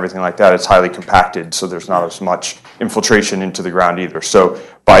on it and everything like that, it's highly compacted, so there's not as much infiltration into the ground either. So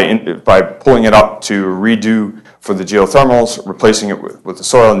by pulling it up to redo for the geothermals, replacing it with the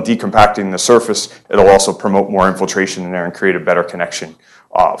soil and decompacting the surface, it'll also promote more infiltration in there and create a better connection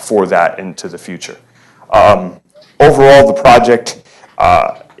for that into the future. Overall, the project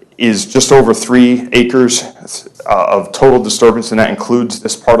is just over 3 acres of total disturbance, and that includes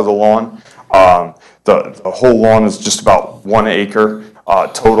this part of the lawn. The whole lawn is just about 1 acre.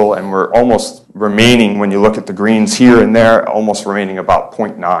 total, and we're almost remaining, when you look at the greens here and there, almost remaining about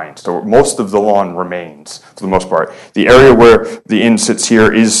 0.9. So most of the lawn remains for the most part. The area where the inn sits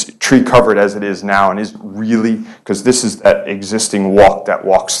here is tree covered as it is now, and is really, because this is that existing walk that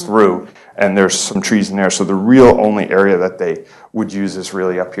walks through, and there's some trees in there. So the real only area that they would use is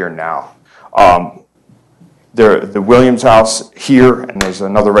really up here now. The Williams house here, and there's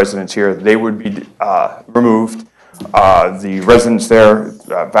another residence here, they would be removed. The residents there,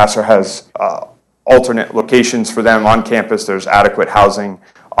 Vassar has alternate locations for them on campus. There's adequate housing.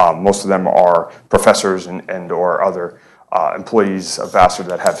 Most of them are professors and or other employees of Vassar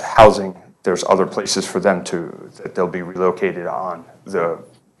that have housing. There's other places for them that they'll be relocated on the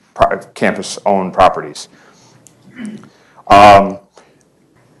campus-owned properties.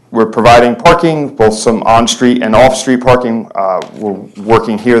 We're providing parking, both some on-street and off-street parking. We're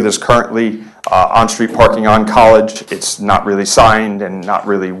working here. There's currently on-street parking on College. It's not really signed and not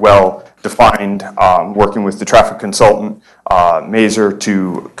really well defined. Working with the traffic consultant, Mazer,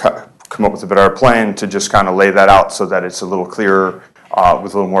 to come up with a better plan to just kind of lay that out so that it's a little clearer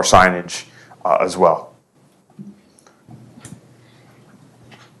with a little more signage as well.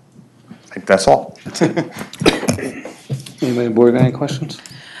 I think that's all. Anybody on the board got any questions?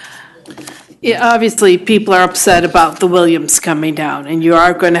 Yeah, obviously, people are upset about the Williams coming down, and you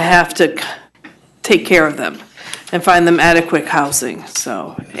are going to have to take care of them and find them adequate housing,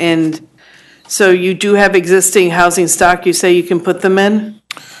 so. And so you do have existing housing stock you say you can put them in?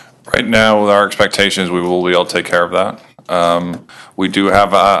 Right now, with our expectations, we will be able to take care of that. We do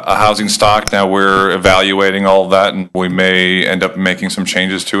have a housing stock. Now we're evaluating all of that, and we may end up making some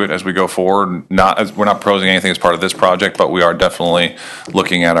changes to it as we go forward. We're not proposing anything as part of this project, but we are definitely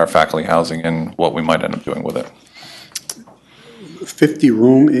looking at our faculty housing and what we might end up doing with it. 50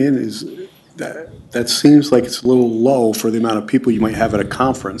 room inn that seems like it's a little low for the amount of people you might have at a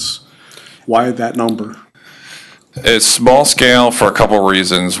conference. Why that number? It's small scale for a couple of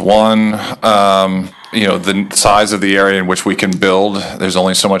reasons. One, the size of the area in which we can build, there's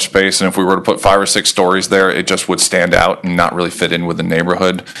only so much space, and if we were to put 5 or 6 stories there, it just would stand out and not really fit in with the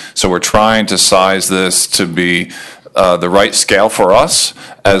neighborhood. So we're trying to size this to be the right scale for us,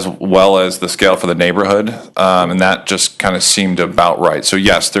 as well as the scale for the neighborhood, and that just kind of seemed about right. So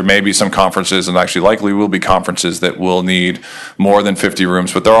yes, there may be some conferences, and actually likely will be conferences that will need more than 50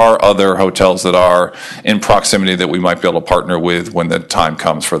 rooms, but there are other hotels that are in proximity that we might be able to partner with when the time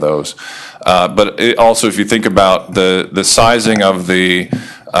comes for those. But also, if you think about the sizing of the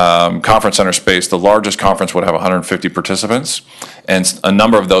conference center space, the largest conference would have 150 participants, and a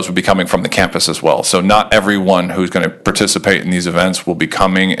number of those would be coming from the campus as well. So not everyone who's going to participate in these events will be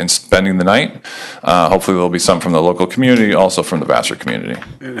coming and spending the night. Hopefully there'll be some from the local community, also from the Vassar community.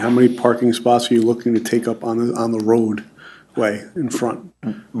 And how many parking spots are you looking to take up on the roadway in front?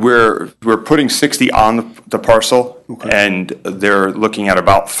 We're putting 60 on the parcel, Okay. and they're looking at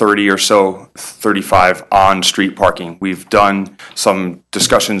about 30 or so, 35 on street parking. We've done some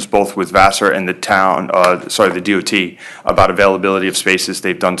discussions both with Vassar and the DOT about availability of spaces.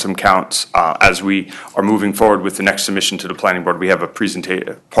 They've done some counts. As we are moving forward with the next submission to the planning board, we have a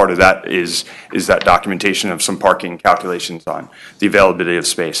presentation. Part of that is that documentation of some parking calculations on the availability of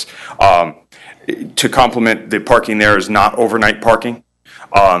space. To complement, the parking there is not overnight parking.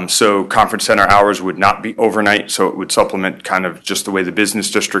 So conference center hours would not be overnight, so it would supplement kind of just the way the business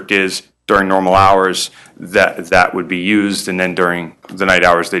district is during normal hours, that would be used, and then during the night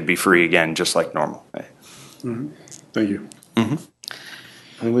hours, they'd be free again, just like normal. Mm-hmm. Thank you.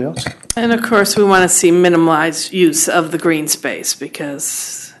 Mm-hmm. Anybody else? And of course, we want to see minimalized use of the green space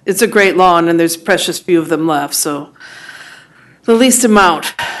because it's a great lawn and there's precious few of them left, so the least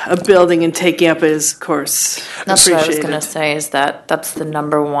amount of building and taking up is, of course, That's what I was appreciated. going to say, is that's the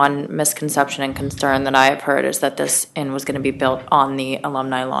number one misconception and concern that I have heard, is that this inn was going to be built on the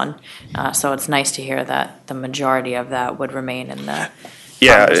alumni lawn. So it's nice to hear that the majority of that would remain in the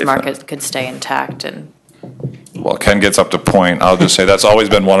farmers market, could stay intact. And Well, Ken gets up to point. I'll just say that's always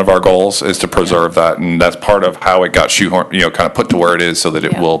been one of our goals, is to preserve that, and that's part of how it got shoehorned, kind of put to where it is, so that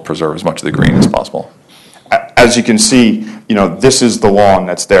it will preserve as much of the green as possible. As you can see, this is the lawn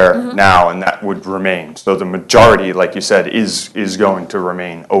that's there now, and that would remain. So the majority, like you said, is going to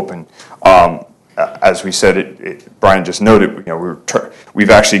remain open. As we said, Brian just noted, we've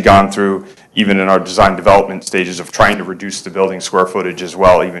actually gone through, even in our design development stages, of trying to reduce the building square footage as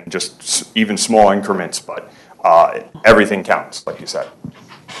well, even small increments, but everything counts, like you said.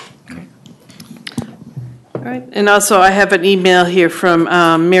 All right, and also I have an email here from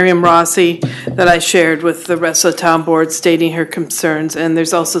Miriam Rossi that I shared with the rest of the town board stating her concerns, and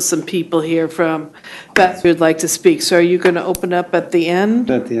there's also some people here from Beth who'd like to speak. So are you going to open up at the end?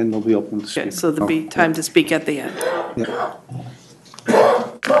 At the end, we'll be open to speak. Okay, so there'll be time to speak at the end. Yeah.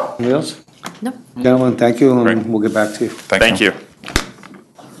 Anybody else? No. Gentlemen, thank you, and Great. we'll get back to you. Thank you.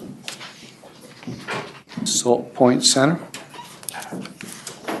 Salt Point Center.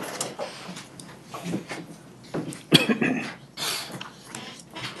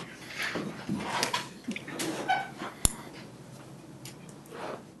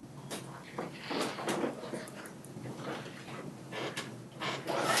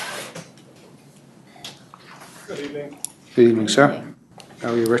 Good evening. Good evening, sir.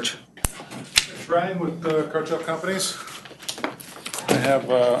 How are you, Rich? Ryan with Cartel Companies. I have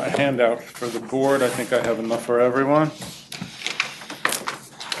a handout for the board. I think I have enough for everyone.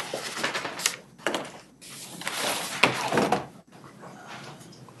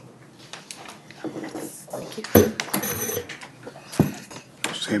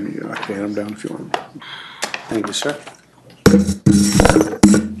 Just hand me, I can hand them down if you want. Thank you, sir.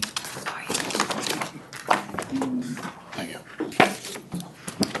 Thank you.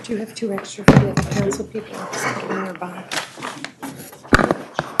 Do you have 2 extra for the other council people? Stick it in your box.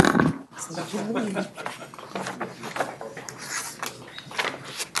 So that you know.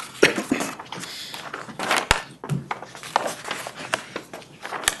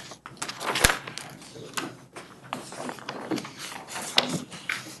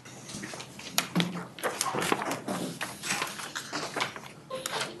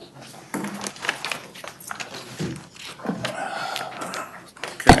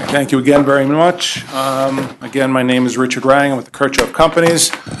 Thank you again very much. Again, my name is Richard Rang. I'm with the Kirchhoff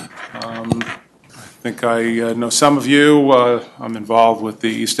Companies. I think I know some of you. I'm involved with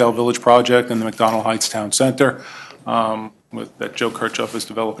the Eastdale Village project and the McDonald Heights Town Center that Joe Kirchhoff is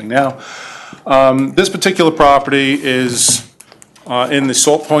developing now. This particular property is in the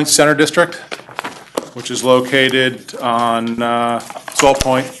Salt Point Center District, which is located on Salt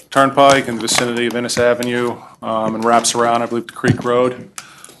Point Turnpike in the vicinity of Innis Avenue and wraps around, I believe, to Creek Road.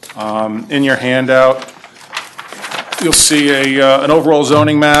 In your handout, you'll see an overall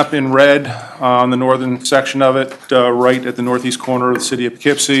zoning map in red on the northern section of it. Right at the northeast corner of the city of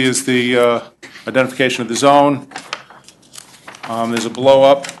Poughkeepsie is the identification of the zone. There's a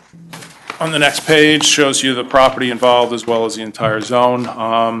blow-up on the next page, shows you the property involved as well as the entire zone.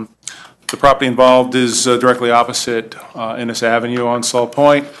 The property involved is directly opposite Innis Avenue on Salt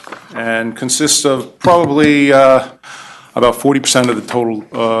Point and consists of probably about 40% of the total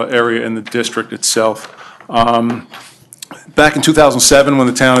area in the district itself. Back in 2007, when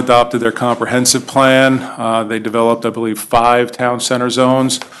the town adopted their comprehensive plan, they developed, I believe, 5 town center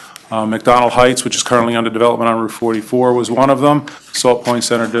zones. McDonald Heights, which is currently under development on Route 44, was one of them. Salt Point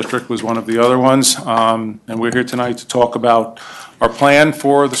Center District was one of the other ones. And we're here tonight to talk about our plan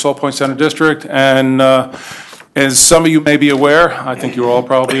for the Salt Point Center District. And as some of you may be aware, I think you're all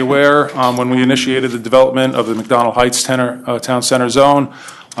probably aware, when we initiated the development of the McDonald Heights Town Center Zone,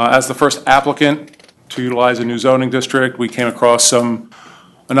 as the first applicant to utilize a new zoning district, we came across some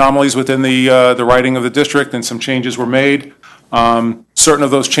anomalies within the writing of the district, and some changes were made. Certain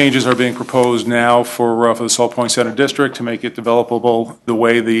of those changes are being proposed now for the Salt Point Center District to make it developable the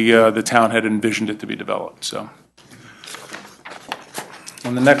way the town had envisioned it to be developed. So,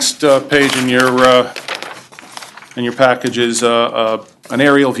 on the next page in your package is an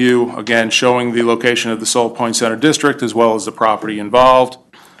aerial view, again, showing the location of the Salt Point Center District as well as the property involved.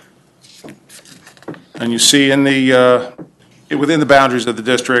 And you see in within the boundaries of the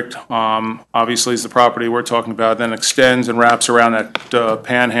district, obviously is the property we're talking about, then extends and wraps around that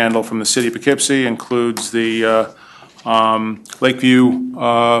panhandle from the city of Poughkeepsie, includes the Lakeview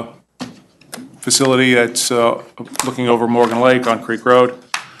facility that's looking over Morgan Lake on Creek Road,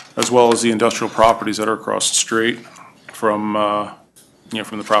 as well as the industrial properties that are across the street from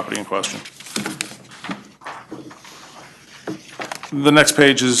the property in question. The next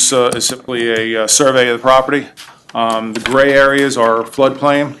page is simply a survey of the property. The gray areas are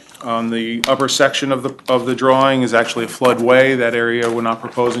floodplain. The upper section of the drawing is actually a floodway. That area, we're not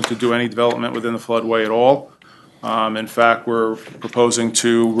proposing to do any development within the floodway at all. In fact, we're proposing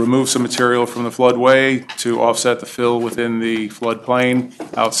to remove some material from the floodway to offset the fill within the floodplain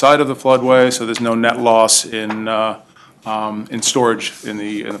outside of the floodway, so there's no net loss in storage in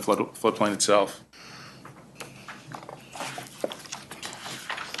the floodplain itself.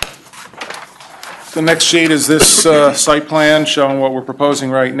 The next sheet is this site plan showing what we're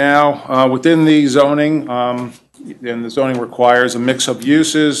proposing right now. Within the zoning, And the zoning requires a mix of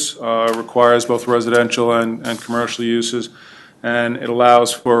uses, requires both residential and commercial uses, and it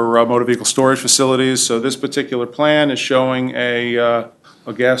allows for motor vehicle storage facilities. So this particular plan is showing a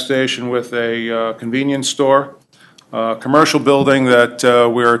gas station with a convenience store, a commercial building that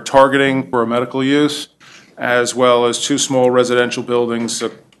we're targeting for a medical use, as well as 2 small residential buildings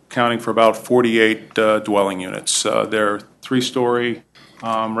accounting for about 48 dwelling units. They're 3-story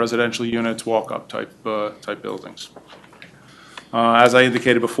residential units, walk-up type buildings. As I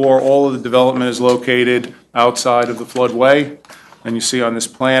indicated before, all of the development is located outside of the floodway. And you see on this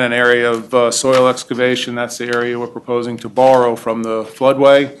plan an area of soil excavation. That's the area we're proposing to borrow from the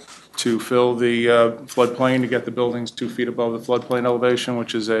floodway to fill the floodplain to get the buildings 2 feet above the floodplain elevation,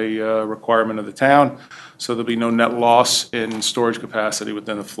 which is a requirement of the town. So there'll be no net loss in storage capacity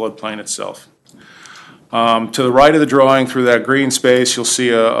within the floodplain itself. To the right of the drawing, through that green space, you'll see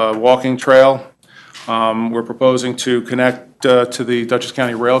a walking trail. We're proposing to connect to the Dutchess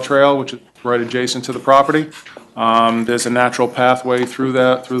County Rail Trail, which is right adjacent to the property. There's a natural pathway through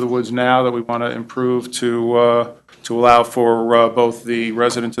the woods now that we want to improve to allow for both the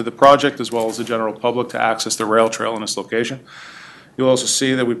residents of the project as well as the general public to access the rail trail in this location. You'll also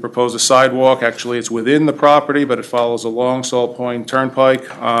see that we propose a sidewalk. Actually, it's within the property, but it follows along Salt Point Turnpike.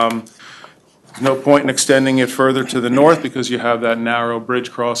 There's no point in extending it further to the north because you have that narrow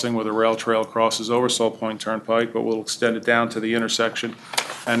bridge crossing where the rail trail crosses over Salt Point Turnpike, but we'll extend it down to the intersection.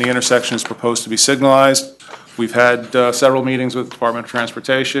 And the intersection is proposed to be signalized. We've had several meetings with the Department of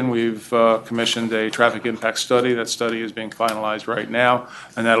Transportation. We've commissioned a traffic impact study. That study is being finalized right now,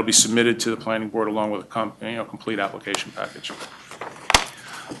 and that'll be submitted to the planning board along with a complete application package.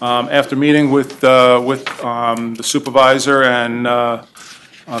 After meeting with the supervisor and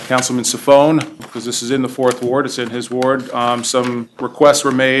Councilman Safone, because this is in the 4th Ward, it's in his ward, some requests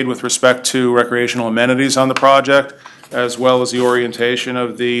were made with respect to recreational amenities on the project, as well as the orientation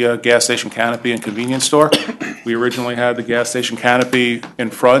of the gas station canopy and convenience store. We originally had the gas station canopy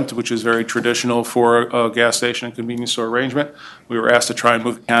in front, which is very traditional for a gas station and convenience store arrangement. We were asked to try and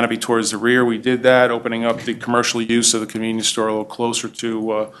move the canopy towards the rear. We did that, opening up the commercial use of the convenience store a little closer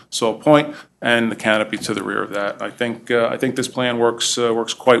to Salt Point, and the canopy to the rear of that. I think this plan works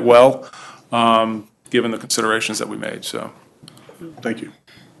quite well, given the considerations that we made. So, Thank you.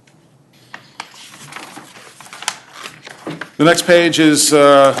 the next page is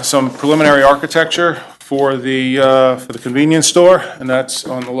some preliminary architecture for the convenience store, and that's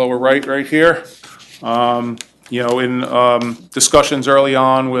on the lower right here. In discussions early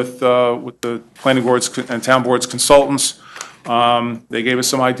on with the planning boards and town boards consultants, they gave us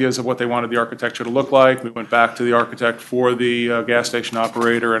some ideas of what they wanted the architecture to look like. We went back to the architect for the gas station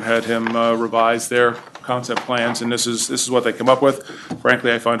operator and had him revise their concept plans, and this is what they come up with.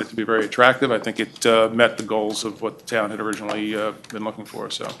 Frankly, I find it to be very attractive. I think it met the goals of what the town had originally been looking for.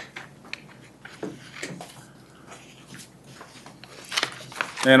 So.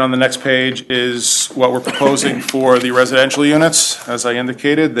 And on the next page is what we're proposing for the residential units. As I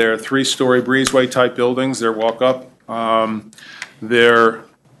indicated, they're 3-story breezeway type buildings. They're walk-up. They're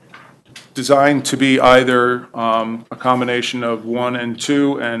designed to be either a combination of 1 and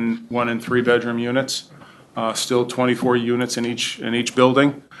 2 and 1 and 3 bedroom units. Still 24 units in each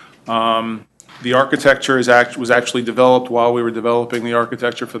building. The architecture was actually developed while we were developing the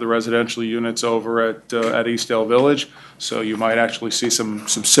architecture for the residential units over at Eastdale Village. So you might actually see some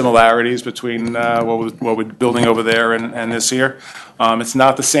similarities between what we're building over there and this here. It's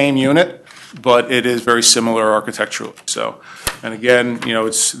not the same unit, but it is very similar architecturally. So, and again,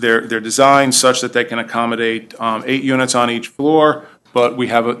 they're designed such that they can accommodate 8 units on each floor, but we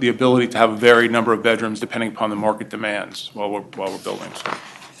have the ability to have a varied number of bedrooms depending upon the market demands while we're building. So.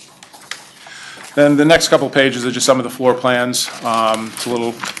 Then the next couple of pages are just some of the floor plans. It's a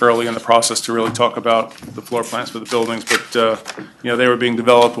little early in the process to really talk about the floor plans for the buildings, but they were being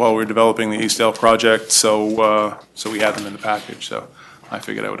developed while we were developing the Eastdale project, so we had them in the package. So I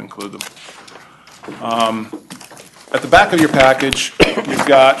figured I would include them. At the back of your package, you've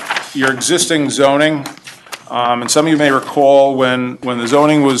got your existing zoning. And some of you may recall when the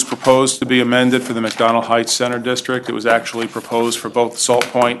zoning was proposed to be amended for the McDonald Heights Center District, it was actually proposed for both Salt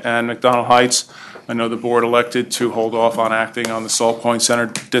Point and McDonald Heights. I know the board elected to hold off on acting on the Salt Point Center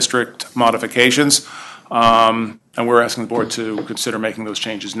District modifications. And we're asking the board to consider making those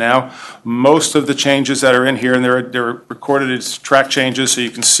changes now. Most of the changes that are in here, and they're recorded as track changes, so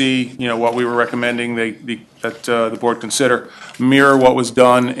you can see, what we were recommending that the board consider, mirror what was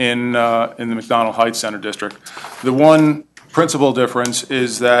done in the McDonald Heights Center District. The one principal difference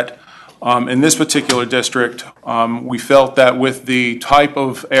is that In this particular district, we felt that with the type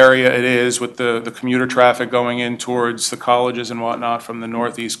of area it is, with the commuter traffic going in towards the colleges and whatnot from the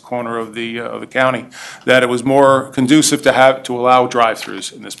northeast corner of the county, that it was more conducive to allow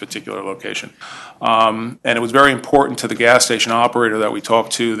drive-throughs in this particular location. And it was very important to the gas station operator that we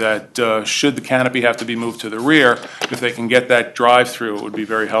talked to that should the canopy have to be moved to the rear, if they can get that drive-through, it would be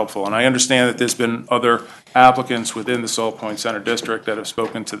very helpful. And I understand that there's been other applicants within the Salt Point Center District that have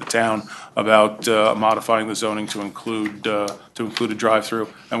spoken to the town about modifying the zoning to include a drive-through,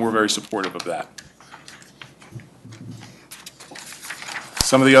 and we're very supportive of that.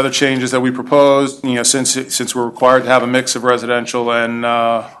 Some of the other changes that we proposed, since we're required to have a mix of residential and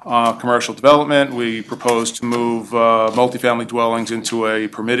commercial development, we proposed to move multifamily dwellings into a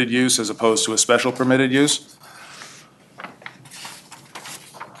permitted use as opposed to a special permitted use.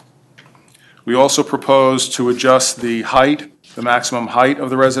 We also proposed to adjust the maximum height of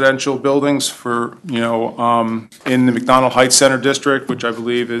the residential buildings for, in the McDonald Heights Center District, which I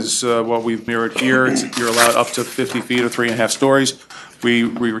believe is what we've mirrored here. You're allowed up to 50 feet or 3.5 stories. We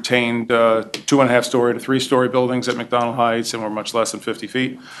retained 2.5 story to 3-story buildings at McDonald Heights, and we're much less than 50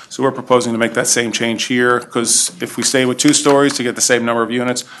 feet. So we're proposing to make that same change here, because if we stay with 2 stories to get the same number of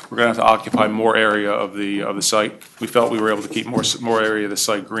units, we're going to have to occupy more area of the site. We felt we were able to keep more area of the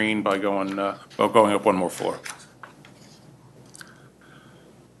site green by going up one more floor.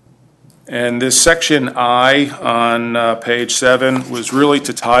 And this section I on page 7 was really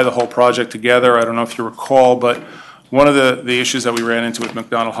to tie the whole project together. I don't know if you recall, but one of the issues that we ran into with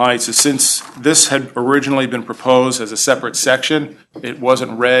McDonald Heights is, since this had originally been proposed as a separate section, it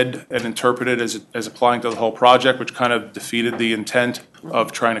wasn't read and interpreted as applying to the whole project, which kind of defeated the intent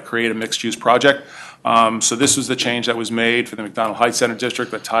of trying to create a mixed-use project. So this was the change that was made for the McDonald Heights Center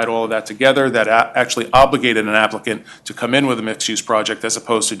District that tied all of that together, that actually obligated an applicant to come in with a mixed-use project as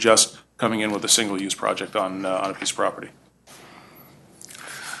opposed to just coming in with a single-use project on a piece of property.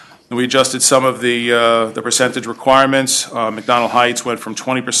 And we adjusted some of the percentage requirements. McDonald Heights went from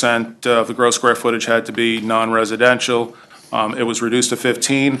 20% of the gross square footage had to be non-residential. It was reduced to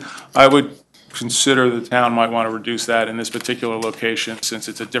 15. I would consider the town might want to reduce that in this particular location, since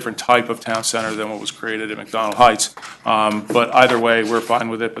it's a different type of town center than what was created at McDonald Heights. But either way, we're fine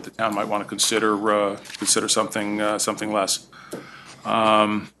with it, but the town might want to consider something less.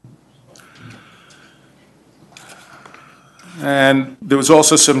 And there was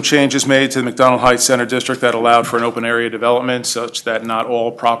also some changes made to the McDonald Heights Center District that allowed for an open area development, such that not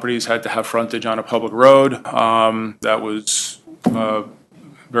all properties had to have frontage on a public road. That was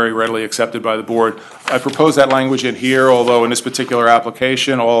very readily accepted by the board. I proposed that language in here, although in this particular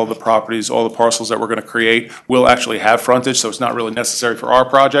application, all of the properties, all the parcels that we're going to create will actually have frontage, so it's not really necessary for our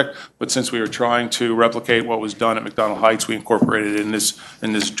project. But since we were trying to replicate what was done at McDonald Heights, we incorporated it in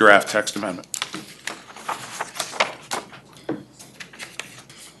this draft text amendment.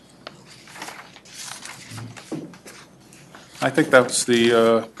 I think that's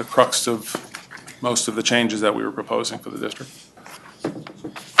the crux of most of the changes that we were proposing for the district.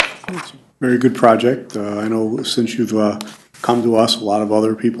 Very good project. I know since you've come to us, a lot of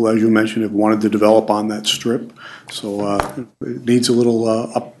other people, as you mentioned, have wanted to develop on that strip. So it needs a little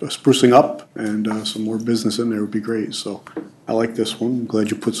sprucing up, and some more business in there would be great. So I like this one. I'm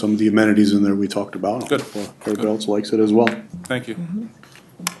glad you put some of the amenities in there we talked about. Good. Everybody else likes it as well. Thank you. Mm-hmm.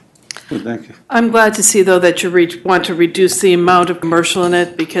 Good, thank you. I'm glad to see, though, that you want to reduce the amount of commercial in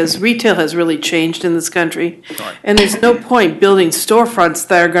it, because retail has really changed in this country. Right. And there's no point building storefronts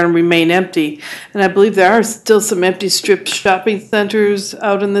that are going to remain empty. And I believe there are still some empty strip shopping centers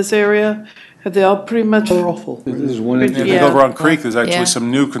out in this area. Have they all pretty much? They're awful. There's one in I think Yeah. over on Creek, there's actually Yeah.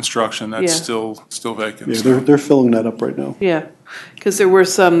 some new construction that's Yeah. still vacant. Yeah, they're filling that up right now. Yeah, because there were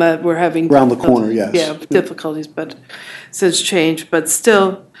some that were having. Around the corner, yes. Yeah, difficulties, but since changed, but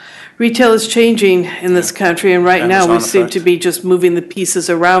still, retail is changing in this country, and right now we Amazon seem effect. to be just moving the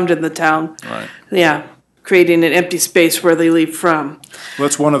pieces around in the town. Right. Yeah, creating an empty space where they leave from. Well,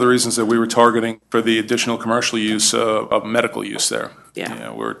 that's one of the reasons that we were targeting for the additional commercial use of medical use there. Yeah. You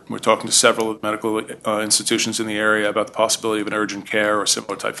know, we're talking to several medical institutions in the area about the possibility of an urgent care or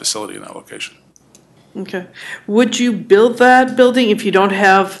similar type facility in that location. Okay. Would you build that building if you don't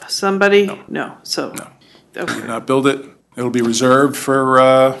have somebody? No, so. No. Okay. Do not build it. It'll be reserved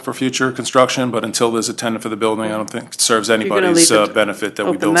for future construction, but until there's a tenant for the building, I don't think it serves anybody's leave it benefit that we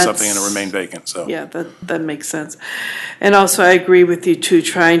open. build something and it That's- remain vacant, so. Yeah, that makes sense. And also, I agree with you too,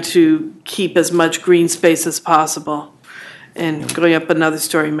 trying to keep as much green space as possible. And going up another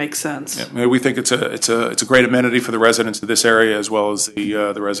story makes sense. Yeah, I mean, we think it's a great amenity for the residents of this area as well as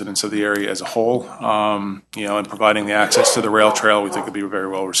the residents of the area as a whole. And providing the access to the rail trail, we think it'll be very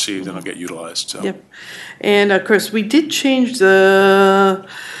well received and it'll get utilized, so. Yep. And of course, we did change the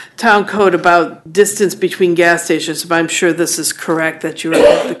town code about distance between gas stations, but I'm sure this is correct, that you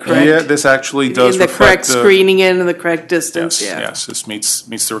are the correct. Yeah, this actually does in the correct reflect screening in and the correct distance, Yes, yeah. yes, this meets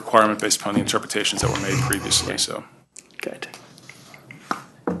the requirement based upon the interpretations that were made previously, so. Good.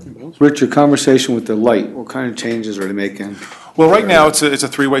 Rich, your conversation with the light, what kind of changes are they making? Well, right now, it's a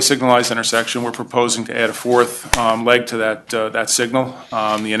three-way signalized intersection. We're proposing to add a fourth leg to that signal.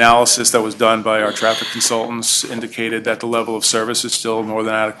 The analysis that was done by our traffic consultants indicated that the level of service is still more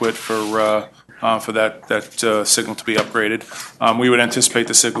than adequate for that signal to be upgraded. We would anticipate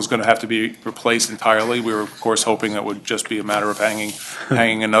the signal is going to have to be replaced entirely. We were, of course, hoping that would just be a matter of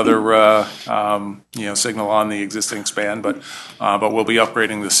hanging another signal on the existing span, but we'll be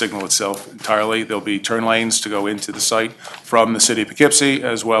upgrading the signal itself entirely. There'll be turn lanes to go into the site from the city of Poughkeepsie,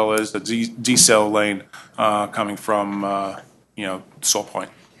 as well as the decel lane coming from Salt Point.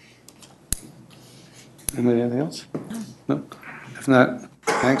 Anybody, anything else? No? If not,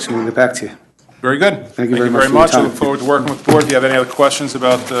 thanks, and we'll get back to you. Very good. Thank you very much for your I time. look forward to working with the board. If you have any other questions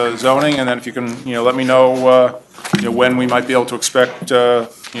about zoning, and then if you can, let me know, when we might be able to expect,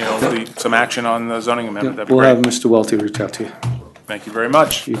 some action on the zoning amendment. That'd be We'll have great. Mr. Welty reach out to you. Thank you very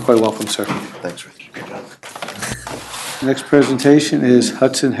much. You're quite welcome, sir. Thanks, Rich. Good job. Next presentation is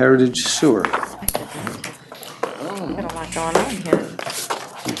Hudson Heritage Sewer. Got a lot going on here.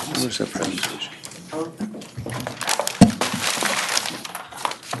 Where's that presentation?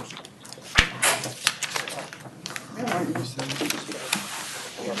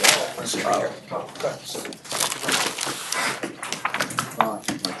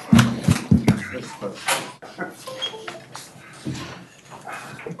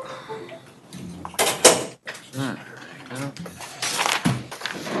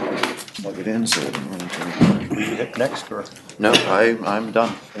 Plug it in so it doesn't run into anything. You hit next, or No, I'm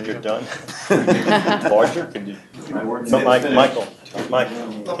done. you're done? Larger, could you? So Michael,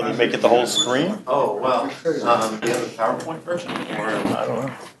 can you make it the whole screen? Oh, well, do you have the PowerPoint version? Or, I don't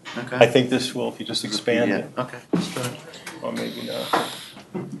know. okay. I think this will, if you just expand Yeah, it, okay, let's try it. or maybe not.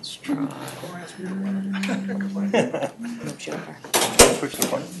 Let's try. Move you over. Push the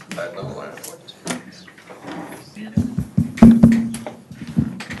button.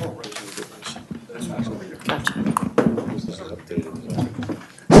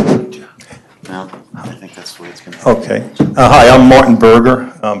 No, I think that's the way it's gonna. Okay. Hi, I'm Martin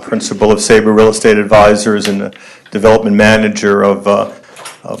Berger. I'm principal of Sabre Real Estate Advisors and the development manager of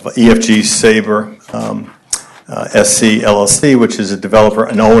EFG Sabre SC LLC, which is a developer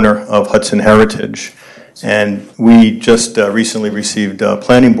and owner of Hudson Heritage. And we just recently received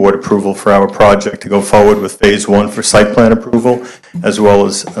planning board approval for our project to go forward with phase one for site plan approval, as well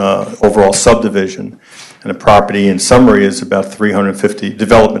as overall subdivision. And the property in summary is about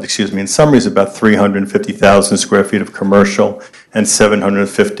 350,000 square feet of commercial and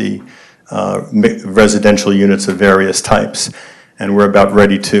 750 residential units of various types. And we're about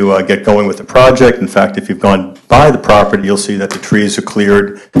ready to get going with the project. In fact, if you've gone by the property, you'll see that the trees are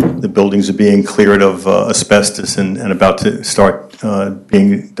cleared, the buildings are being cleared of asbestos and about to start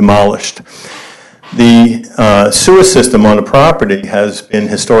being demolished. The sewer system on the property has been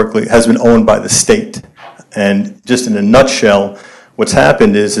owned by the state. And just in a nutshell, what's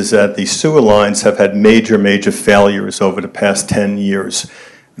happened is that the sewer lines have had major failures over the past 10 years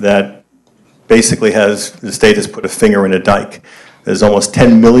that basically the state has put a finger in a dike. There's almost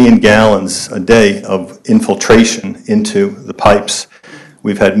 10 million gallons a day of infiltration into the pipes.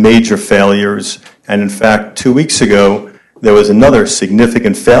 We've had major failures, and in fact, 2 weeks ago, there was another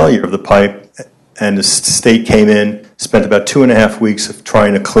significant failure of the pipe, and the state came in, spent about 2.5 weeks of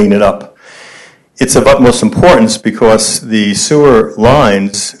trying to clean it up. It's of utmost importance because the sewer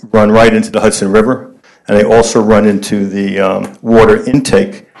lines run right into the Hudson River, and they also run into the water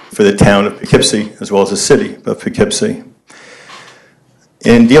intake for the town of Poughkeepsie, as well as the city of Poughkeepsie.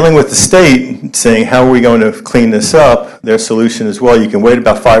 In dealing with the state, saying, how are we going to clean this up, their solution is, well, you can wait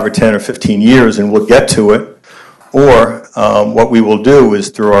about 5 or 10 or 15 years and we'll get to it. Or what we will do is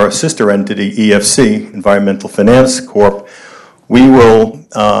through our sister entity, EFC, Environmental Finance Corp., we will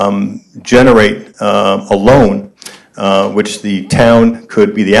generate a loan, which the town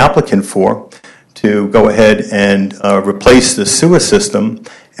could be the applicant for, to go ahead and replace the sewer system,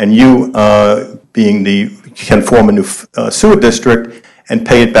 and you can form a new sewer district and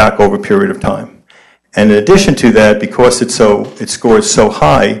pay it back over a period of time. And in addition to that, because it scores so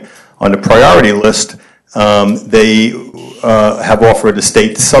high on the priority list, they have offered a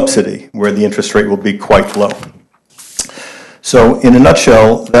state subsidy where the interest rate will be quite low. So in a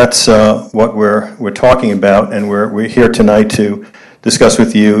nutshell, that's what we're talking about, and we're here tonight to discuss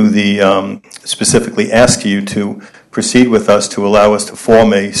with you specifically ask you to proceed with us to allow us to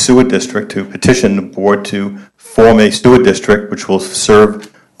form a sewer district, to petition the board to form a sewer district which will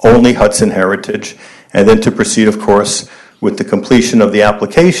serve only Hudson Heritage, and then to proceed, of course, with the completion of the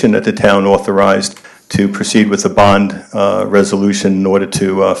application that the town authorized to proceed with a bond resolution in order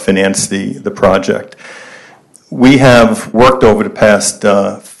to finance the project. We have worked over the past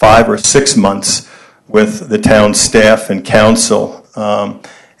 5 or 6 months with the town staff and council,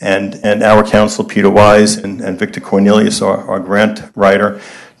 and our council, Peter Wise and Victor Cornelius, our grant writer,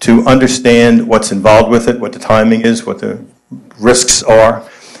 to understand what's involved with it, what the timing is, what the risks are.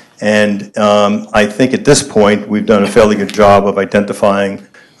 And I think at this point, we've done a fairly good job of identifying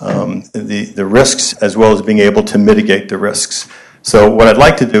the risks as well as being able to mitigate the risks. So what I'd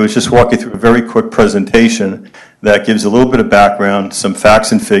like to do is just walk you through a very quick presentation that gives a little bit of background, some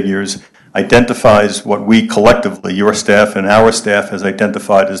facts and figures, identifies what we collectively, your staff and our staff, has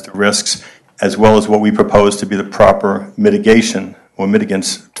identified as the risks, as well as what we propose to be the proper mitigation or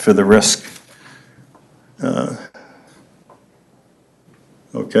mitigants for the risk.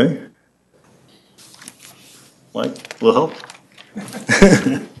 Okay. Mike, a little help?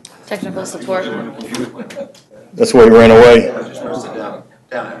 Technical support. That's why you ran away.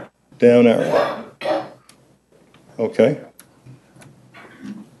 Down arrow. Down arrow. Okay.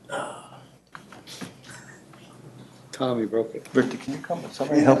 Tommy broke it. Victor, can you come?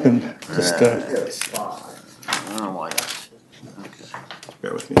 Somebody help him. Just I don't know why. Okay.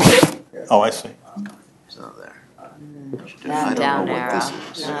 bear with me. Oh, I see. It's not there. That down arrow.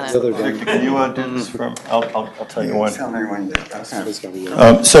 Victor, can you do this from? I'll tell you one. Tell me when.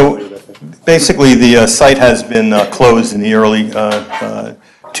 So basically, the site has been closed in the early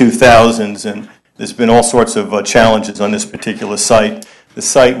 2000s, and there's been all sorts of challenges on this particular site. The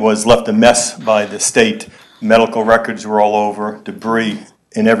site was left a mess by the state. Medical records were all over, debris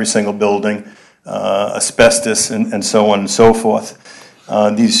in every single building, asbestos, and so on and so forth.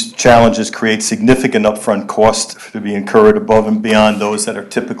 These challenges create significant upfront costs to be incurred above and beyond those that are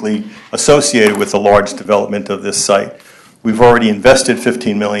typically associated with a large development of this site. We've already invested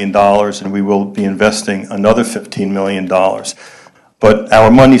 $15 million, and we will be investing another $15 million. But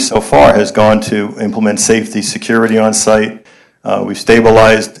our money so far has gone to implement safety, security on site. We've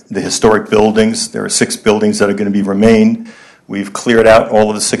stabilized the historic buildings. There are 6 buildings that are going to be remain. We've cleared out all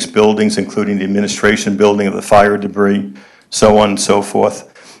of the 6 buildings, including the administration building of the fire debris, so on and so forth.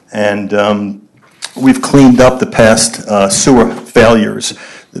 And we've cleaned up the past sewer failures.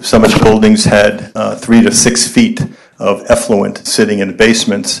 Some of the buildings had 3 to 6 feet of effluent sitting in the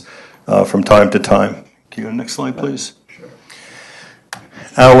basements from time to time. Can you go to the next slide, please?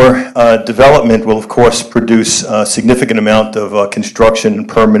 Our development will, of course, produce a significant amount of construction and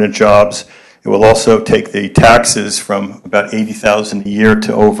permanent jobs. It will also take the taxes from about $80,000 a year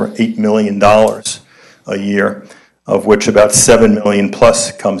to over $8 million a year, of which about $7 million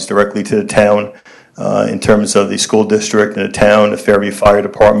plus comes directly to the town in terms of the school district and the town, the Fairview Fire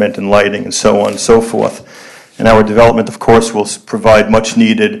Department, and lighting, and so on and so forth. And our development, of course, will provide much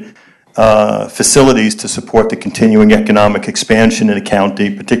needed facilities to support the continuing economic expansion in the county,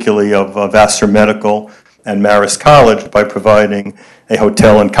 particularly of Vassar Medical and Marist College, by providing a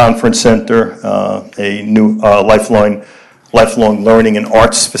hotel and conference center, a new lifelong learning and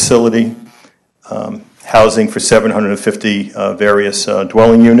arts facility, housing for 750 various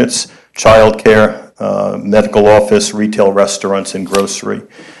dwelling units, childcare, medical office, retail restaurants, and grocery.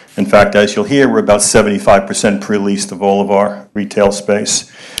 In fact, as you'll hear, we're about 75% pre-leased of all of our retail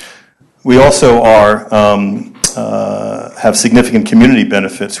space. We also have significant community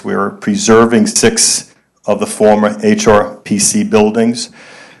benefits. We're preserving 6 of the former HRPC buildings.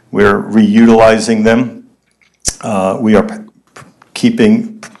 We're reutilizing them. We are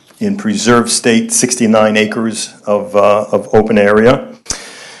keeping in preserved state 69 acres of open area.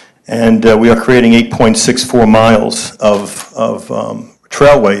 And we are creating 8.64 miles of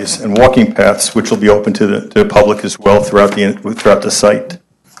trailways and walking paths, which will be open to the public as well throughout the site.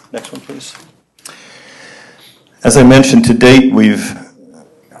 Next one, please. As I mentioned, to date, we've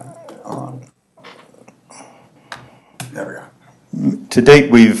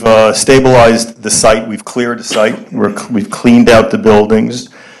stabilized the site. We've cleared the site. We've cleaned out the buildings.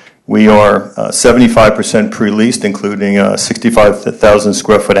 We are 75% pre-leased, including a 65,000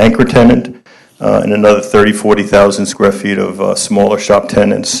 square foot anchor tenant and another 40,000 square feet of smaller shop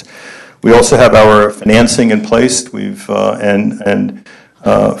tenants. We also have our financing in place.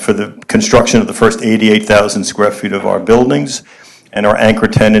 for the construction of the first 88,000 square feet of our buildings, and our anchor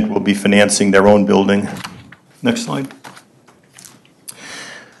tenant will be financing their own building. Next slide.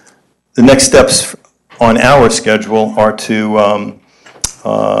 The next steps on our schedule are to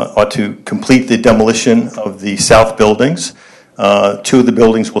complete the demolition of the south buildings. Two of the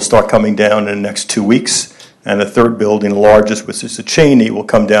buildings will start coming down in the next 2 weeks, and the third building, the largest, which is the Cheney, will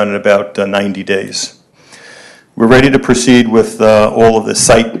come down in about 90 days. We're ready to proceed with all of the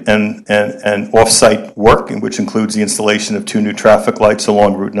site and off-site work, which includes the installation of 2 new traffic lights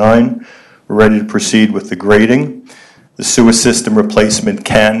along Route 9. We're ready to proceed with the grading. The sewer system replacement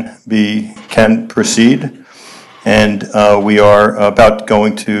can proceed. And we are about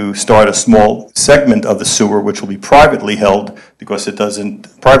going to start a small segment of the sewer, which will be privately held because it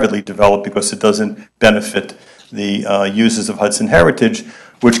doesn't, privately developed because it doesn't benefit the users of Hudson Heritage,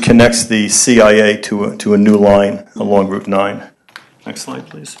 which connects the CIA to a new line along Route 9. Next slide,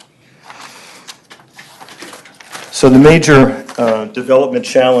 please. So the major development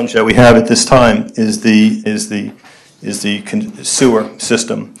challenge that we have at this time is the sewer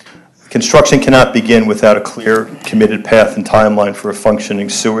system. Construction cannot begin without a clear, committed path and timeline for a functioning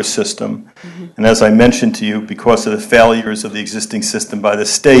sewer system. And as I mentioned to you, because of the failures of the existing system by the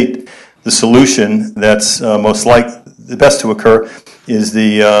state, the solution that's most likely the best to occur is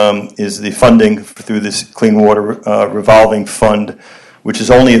the funding through this Clean Water Revolving Fund, which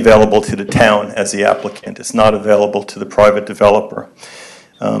is only available to the town as the applicant. It's not available to the private developer.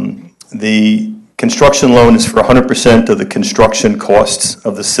 The construction loan is for 100% of the construction costs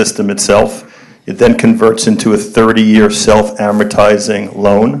of the system itself. It then converts into a 30-year self-amortizing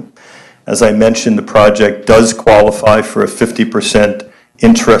loan. As I mentioned, the project does qualify for a 50%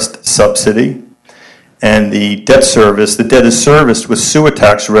 interest subsidy. And the debt is serviced with sewer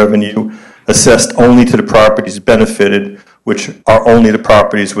tax revenue assessed only to the properties benefited, which are only the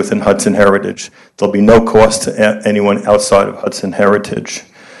properties within Hudson Heritage. There'll be no cost to anyone outside of Hudson Heritage.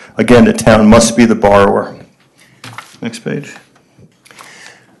 Again, the town must be the borrower. Next page.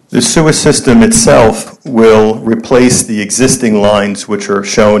 The sewer system itself will replace the existing lines, which are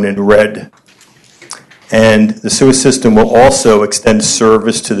shown in red. And the sewer system will also extend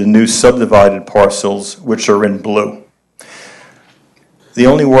service to the new subdivided parcels, which are in blue. The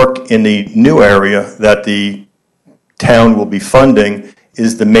only work in the new area that the town will be funding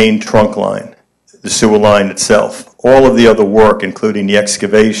is the main trunk line, the sewer line itself. All of the other work, including the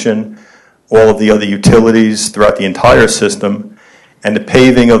excavation, all of the other utilities throughout the entire system, and the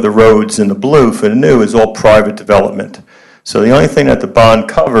paving of the roads in the blue for the new is all private development. So the only thing that the bond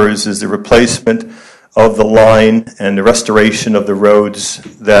covers is the replacement of the line and the restoration of the roads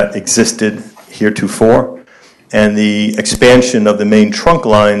that existed heretofore, and the expansion of the main trunk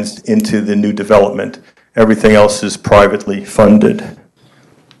lines into the new development. Everything else is privately funded.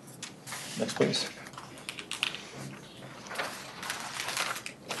 Next, please.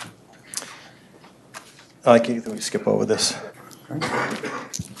 Can we skip over this?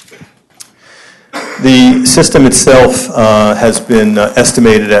 The system itself has been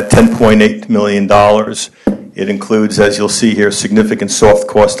estimated at $10.8 million. It includes, as you'll see here, significant soft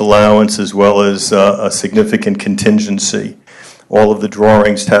cost allowance as well as a significant contingency. All of the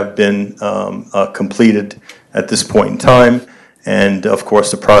drawings have been completed at this point in time, and of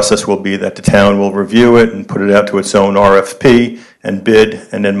course the process will be that the town will review it and put it out to its own RFP and bid,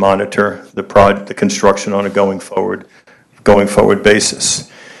 and then monitor the construction on a going forward basis.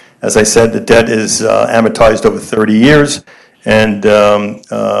 As I said, the debt is amortized over 30 years, and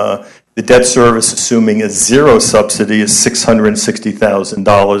the debt service, assuming a zero subsidy, is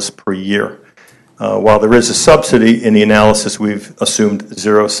 $660,000 per year. While there is a subsidy, in the analysis we've assumed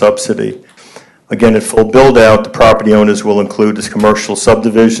zero subsidy. Again, at full build-out, the property owners will include the commercial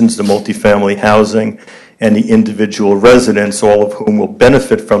subdivisions, the multifamily housing, and the individual residents, all of whom will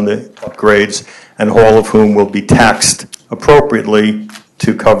benefit from the upgrades, and all of whom will be taxed appropriately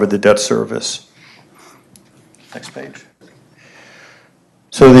to cover the debt service. Next page.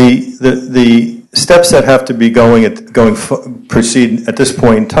 So the steps that have to be proceed at this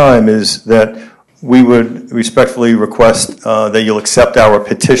point in time is that we would respectfully request that you'll accept our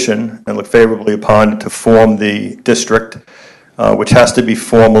petition and look favorably upon to form the district, which has to be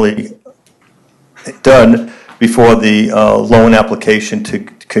formally done before the loan application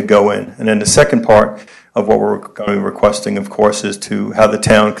could go in. And then the second part of what we're going to be requesting, of course, is to have the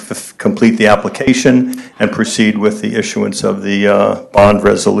town complete the application and proceed with the issuance of the bond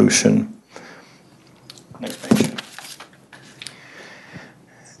resolution. Next page.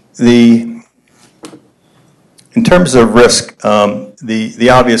 In terms of risk, the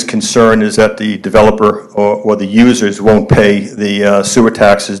obvious concern is that the developer or the users won't pay the sewer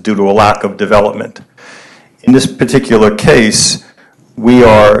taxes due to a lack of development. In this particular case, we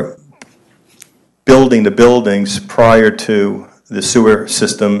are building the buildings prior to the sewer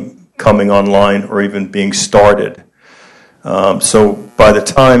system coming online or even being started. So by the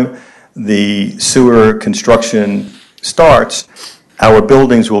time the sewer construction starts, our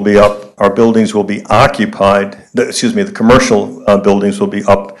buildings will be up, our buildings will be occupied, the commercial buildings will be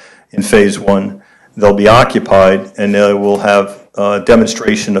up in phase one. They'll be occupied, and they will have a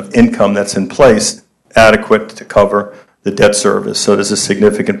demonstration of income that's in place adequate to cover the debt service. So there's a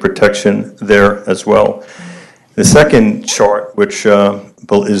significant protection there as well. The second chart, which so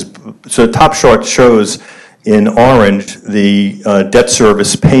the top chart shows in orange the debt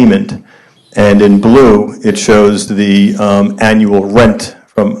service payment, and in blue it shows the annual rent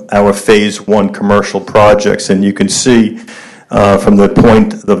from our phase one commercial projects. And you can see from the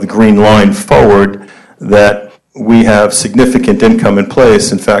point of the green line forward that we have significant income in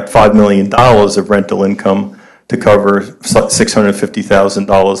place. In fact, $5 million of rental income to cover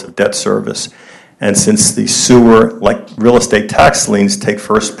 $650,000 of debt service. And since the sewer, like real estate tax liens, take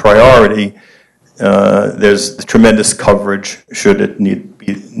first priority, there's tremendous coverage should it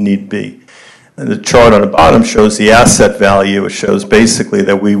need be. And the chart on the bottom shows the asset value. It shows basically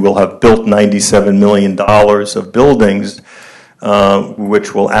that we will have built $97 million of buildings,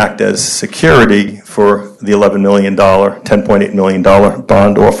 which will act as security for the $10.8 million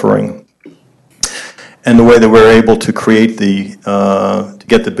bond offering. And the way that we're able to create to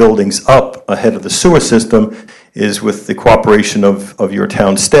get the buildings up ahead of the sewer system is with the cooperation of your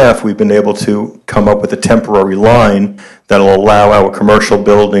town staff. We've been able to come up with a temporary line that will allow our commercial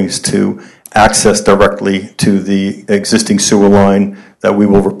buildings to access directly to the existing sewer line that we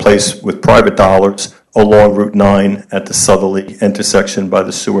will replace with private dollars along Route 9 at the southerly intersection by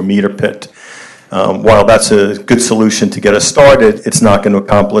the sewer meter pit. While that's a good solution to get us started, it's not going to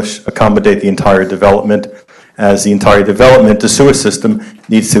accommodate the entire development, as the entire development, the sewer system,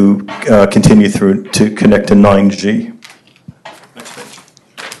 needs to continue through to connect to 9G.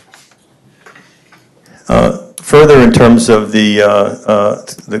 Further, in terms of the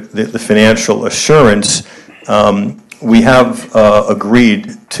financial assurance, we have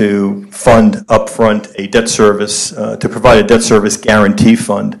agreed to fund upfront a debt service, to provide a debt service guarantee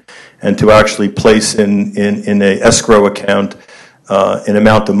fund, and to actually place in a escrow account an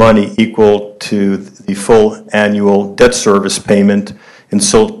amount of money equal to the full annual debt service payment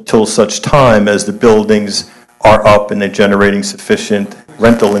until such time as the buildings are up and they're generating sufficient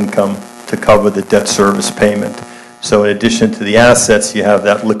rental income to cover the debt service payment. So in addition to the assets, you have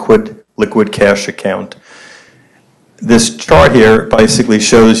that liquid cash account. This chart here basically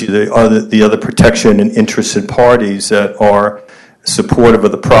shows you the other protection and interested parties that are supportive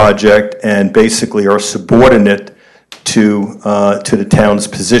of the project and basically are subordinate to the town's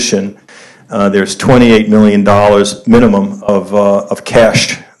position. There's $28 million minimum of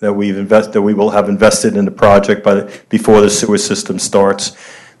cash that we will have invested in the project before the sewer system starts.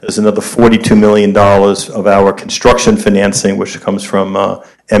 There's another $42 million of our construction financing, which comes from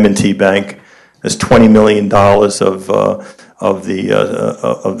M&T Bank. There's $20 million of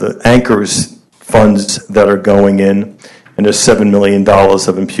the anchors funds that are going in, and there's $7 million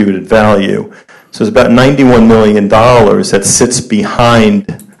of imputed value. So it's about $91 million that sits behind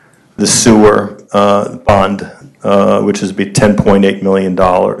the sewer bond, which is $10.8 million.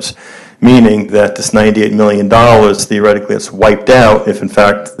 Meaning that this $98 million, theoretically, it's wiped out if, in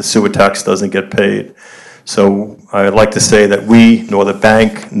fact, the sewer tax doesn't get paid. So I'd like to say that we, nor the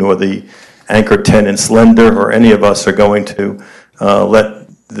bank, nor the anchor tenant's lender, or any of us are going to let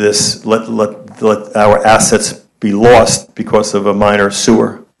our assets be lost because of a minor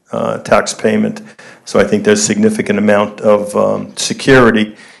sewer tax payment. So I think there's a significant amount of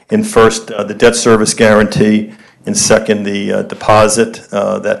security in first the debt service guarantee, and second, the deposit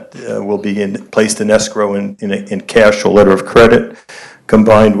that will be placed in escrow in cash or letter of credit,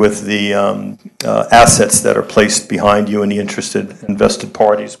 combined with the assets that are placed behind you and the interested invested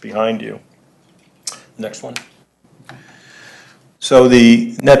parties behind you. Next one. So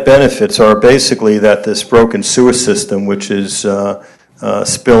the net benefits are basically that this broken sewer system, which is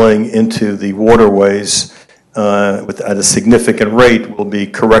spilling into the waterways at a significant rate, will be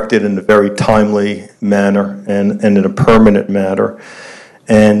corrected in a very timely manner and in a permanent manner.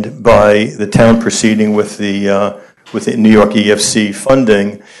 And by the town proceeding with the New York EFC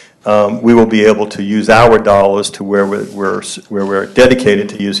funding, we will be able to use our dollars to where we're dedicated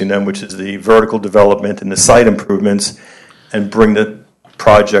to using them, which is the vertical development and the site improvements, and bring the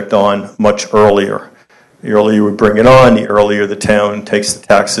project on much earlier. The earlier we bring it on, the earlier the town takes the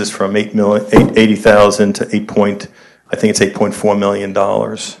taxes from 80,000 to I think it's $8.4 million.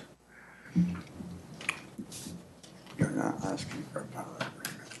 You're not asking for a pilot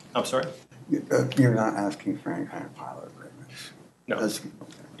agreement. I'm sorry? You're not asking for any kind of pilot agreements. No. That's-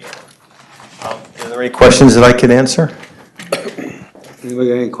 Are there any questions that I can answer? Anybody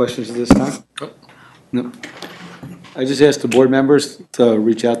got any questions at this time? No. I just asked the board members to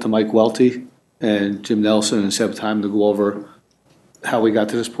reach out to Mike Welty and Jim Nelson and set up time to go over how we got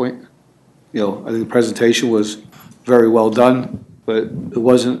to this point. You know, I think the presentation was very well done, but it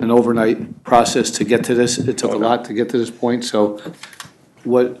wasn't an overnight process to get to this. It took a lot to get to this point, so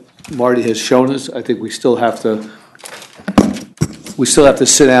what Marty has shown us, I think we still have to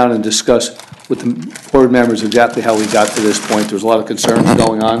sit down and discuss with the board members exactly how we got to this point. There's a lot of concerns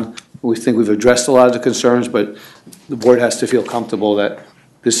going on. We think we've addressed a lot of the concerns, but the board has to feel comfortable that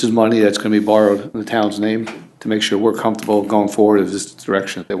this is money that's going to be borrowed in the town's name to make sure we're comfortable going forward if this is the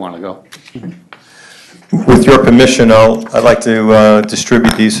direction that they want to go. With your permission, I'd like to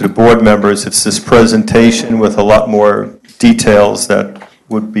distribute these to the board members. It's this presentation with a lot more details that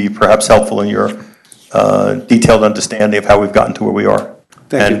would be perhaps helpful in your detailed understanding of how we've gotten to where we are.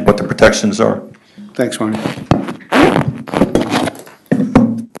 Thank you. And what the protections are. Thanks, Marty.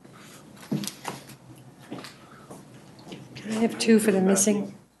 Can I have two for the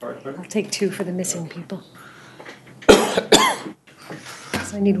missing? I'll take two for the missing people.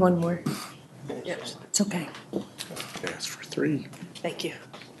 So I need one more. Yes. It's okay. Ask for 3. Thank you.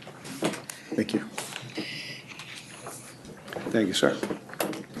 Thank you. Thank you, sir.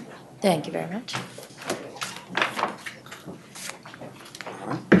 Thank you very much.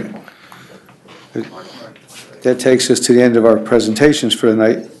 That takes us to the end of our presentations for the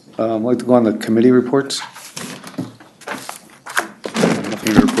night. I'd like to go on the committee reports.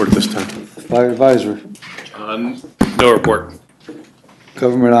 Nothing to report this time. Fire advisory, No report.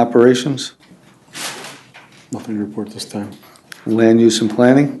 government operations, Nothing to report this time. land use and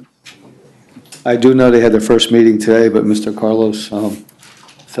planning. I do know they had their first meeting today, but Mr. Carlos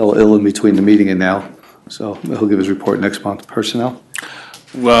fell ill in between the meeting and now, so he'll give his report next month. Personnel,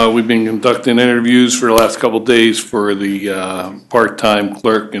 Well, we've been conducting interviews for the last couple of days for the part-time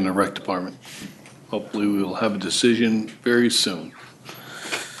clerk in the rec department. Hopefully, we will have a decision very soon.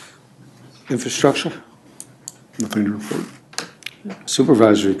 infrastructure, Nothing to report.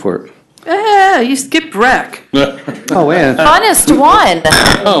 supervisory report. You skipped rec. Oh, and Funnest one.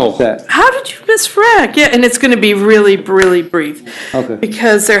 Oh, that, How did you miss rec? Yeah, and it's going to be really, really brief. okay.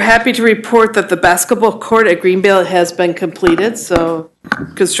 Because they're happy to report that the basketball court at Greenville has been completed, so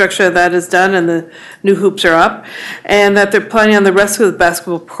construction of that is done and the new hoops are up. And that they're planning on the rest of the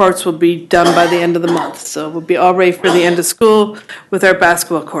basketball courts will be done by the end of the month. So we'll be all ready for the end of school with our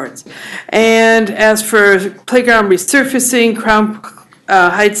basketball courts. And as for playground resurfacing, Crown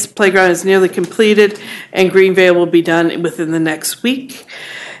Heights Playground is nearly completed, and Greenvale will be done within the next week.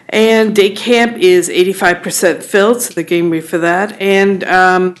 And day camp is 85% filled, so they're getting ready for that. And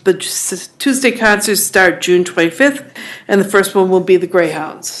the Tuesday concerts start June 25th, and the first one will be the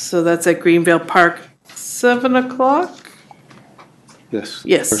Greyhounds. So that's at Greenvale Park, 7 o'clock? Yes.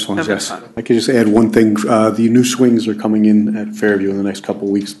 Yes. First one's 7 yes. o'clock. I could just add one thing. The new swings are coming in at Fairview in the next couple of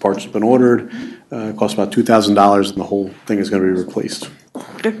weeks. Parts have been ordered. It costs about $2,000, and the whole thing is going to be replaced.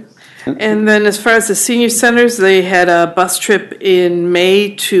 Okay. And then as far as the senior centers, they had a bus trip in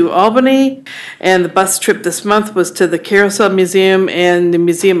May to Albany, and the bus trip this month was to the Carousel Museum and the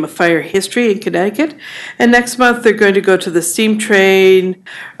Museum of Fire History in Connecticut. And next month, they're going to go to the steam train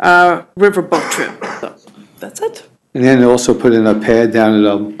riverboat trip. So that's it. And then they also put in a pad down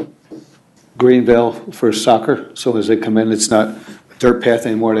at Greenville for soccer, so as they come in, it's not a dirt path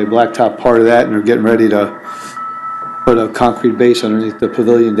anymore, they blacktop part of that, and they're getting ready to put a concrete base underneath the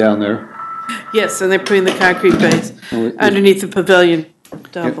pavilion down there. Yes, and they're putting the concrete base And underneath the pavilion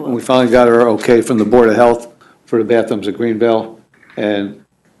down below. we finally got our okay from the Board of Health for the bathrooms at Greenville, and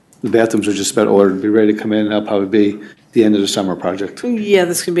the bathrooms are just about ordered, to be ready to come in, and that'll probably be the end of the summer project. Yeah,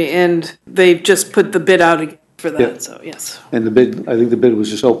 this could be, and they've just put the bid out again for Yeah. that, so yes. And the bid, I think the bid was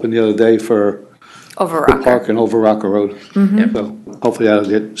just opened the other day for Over the Rocker. park and over Rocker Road. So hopefully that'll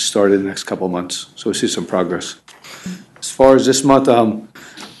get started in the next couple of months, so we see some progress. As far as this month,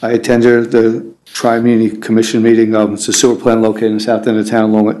 I attended the Tri-Community Commission meeting. It's a sewer plant located in the south end of town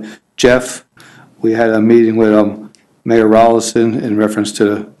along with Jeff. We had a meeting with Mayor Rollison in reference to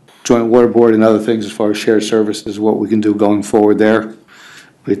the Joint Water Board and other things as far as shared services, what we can do going forward there.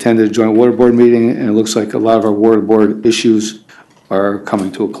 We attended a Joint Water Board meeting, and it looks like a lot of our Water Board issues are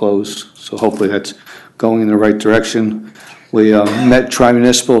coming to a close. So hopefully that's going in the right direction. We met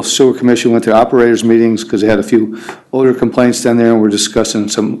Tri-Municipal Sewer Commission, went to operators meetings because they had a few odor complaints down there, and we're discussing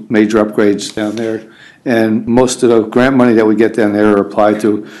some major upgrades down there. And most of the grant money that we get down there are applied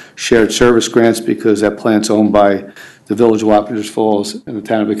to shared service grants because that plant's owned by the Village of Wappingers Falls and the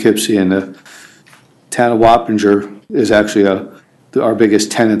town of Poughkeepsie, and the town of Wappinger is actually our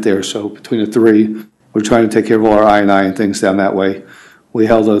biggest tenant there. So between the three, we're trying to take care of all our I&I and things down that way. We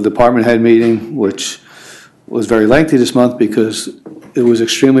held a department head meeting, which was very lengthy this month because it was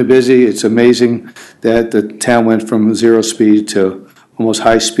extremely busy. It's amazing that the town went from 0 speed to almost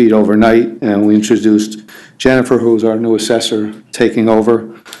high speed overnight, and we introduced Jennifer, who's our new assessor, taking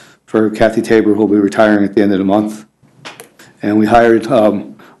over for Kathy Tabor, who'll be retiring at the end of the month. And we hired,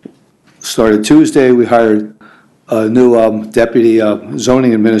 started Tuesday, we hired a new deputy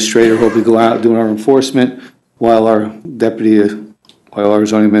zoning administrator who'll be going out doing our enforcement while our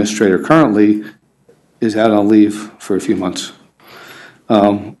zoning administrator currently is out on leave for a few months.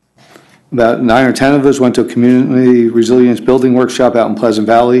 About 9 or 10 of us went to a community resilience building workshop out in Pleasant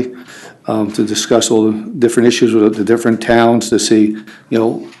Valley to discuss all the different issues with the different towns to see,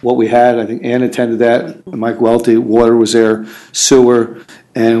 what we had. I think Ann attended that, Mike Welty, water was there, sewer,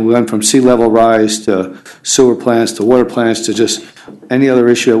 and we went from sea level rise to sewer plants to water plants to just any other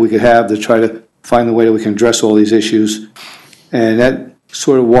issue that we could have to try to find the way that we can address all these issues. And that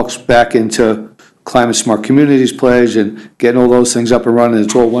sort of walks back into Climate Smart Communities Pledge and getting all those things up and running.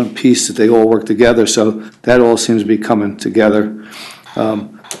 It's all one piece that they all work together, so that all seems to be coming together.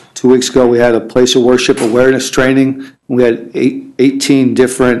 2 weeks ago, we had a place of worship awareness training. We had 18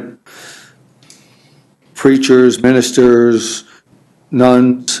 different preachers, ministers,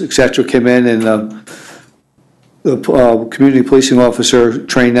 nuns, etc. came in, and the community policing officer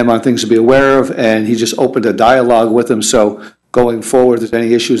trained them on things to be aware of, and he just opened a dialogue with them. So going forward, if there's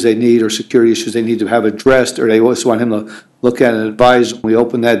any issues they need or security issues they need to have addressed, or they just want him to look at and advise, we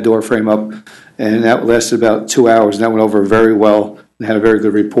opened that door frame up, and that lasted about 2 hours, and that went over very well, and had a very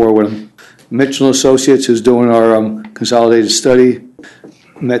good rapport with him. Mitchell Associates, who's doing our consolidated study,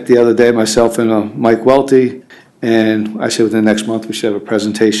 met the other day, myself and Mike Welty, and I said within the next month we should have a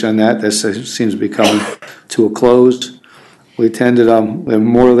presentation on that. That seems to be coming to a close. We attended a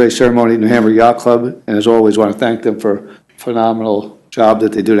Memorial Day ceremony at New Hamburg Yacht Club, and as always, want to thank them for phenomenal job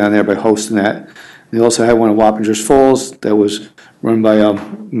that they do down there by hosting that. They also had one in Wappingers Falls that was run by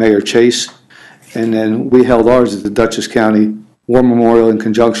Mayor Chase. And then we held ours at the Dutchess County War Memorial in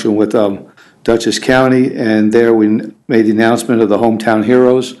conjunction with Dutchess County. And there we made the announcement of the Hometown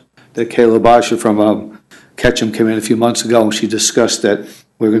Heroes that Kayla Basha from Ketchum came in a few months ago, and she discussed that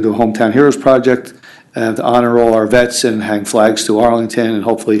we're going to do a Hometown Heroes project to honor all our vets and hang flags to Arlington and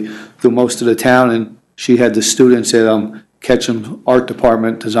hopefully through most of the town. And she had the students at Ketchum Art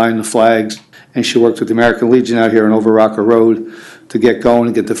Department design the flags, and she worked with the American Legion out here on Over Rocker Road to get going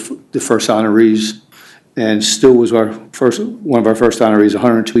and get the first honorees. And Stu was one of our first honorees,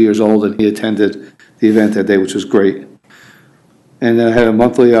 102 years old, and he attended the event that day, which was great. And then I had a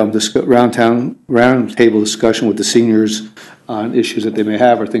monthly round table discussion with the seniors on issues that they may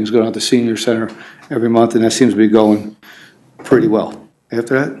have or things going on at the senior center every month, and that seems to be going pretty well.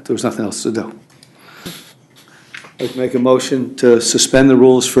 After that, there was nothing else to do. I'd like to make a motion to suspend the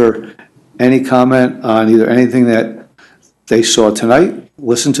rules for any comment on either anything that they saw tonight,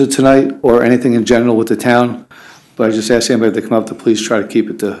 listened to tonight, or anything in general with the town. But I just ask anybody to come up to please try to keep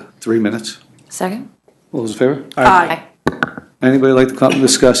it to 3 minutes. Second? All those in favor? Aye. Anybody like to come up and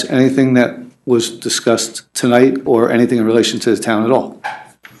discuss anything that was discussed tonight or anything in relation to the town at all?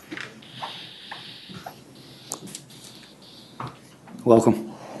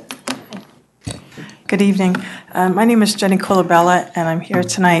 Welcome. Good evening. My name is Jenny Colabella, and I'm here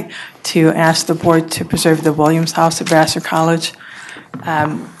tonight to ask the board to preserve the Williams House at Vassar College.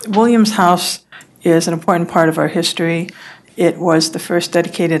 Williams House is an important part of our history. It was the first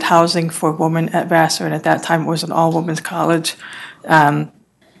dedicated housing for women at Vassar, and at that time it was an all-women's college. And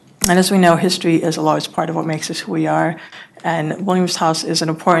as we know, history is a large part of what makes us who we are, and Williams House is an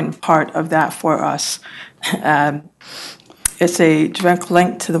important part of that for us. It's a direct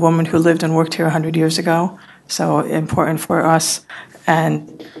link to the woman who lived and worked here 100 years ago, so important for us.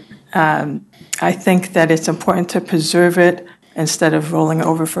 And I think that it's important to preserve it instead of rolling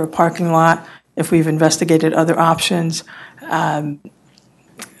over for a parking lot. If we've investigated other options, I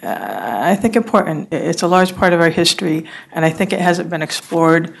think important. It's a large part of our history, and I think it hasn't been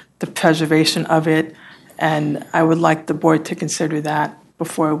explored, the preservation of it, and I would like the board to consider that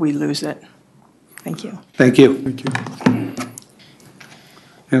before we lose it. Thank you. Thank you. Thank you.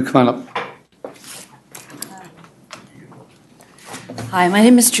 And come on up. Hi, my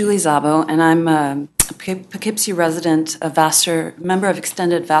name is Julie Zabo, and I'm Poughkeepsie resident, a Vassar, member of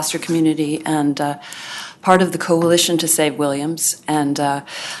extended Vassar community, and part of the Coalition to Save Williams. And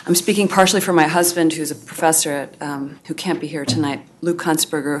I'm speaking partially for my husband, who's a professor at, who can't be here tonight, Luke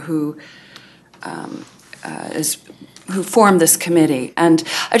Huntsberger, who formed this committee. And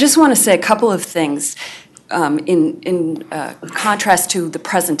I just want to say a couple of things in contrast to the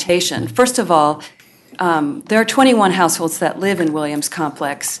presentation. First of all, there are 21 households that live in Williams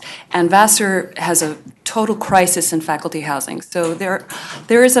Complex, and Vassar has a total crisis in faculty housing. So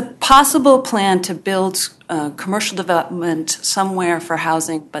there is a possible plan to build commercial development somewhere for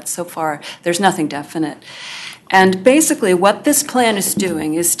housing, but so far there's nothing definite. And basically what this plan is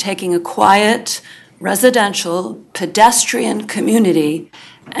doing is taking a quiet, residential, pedestrian community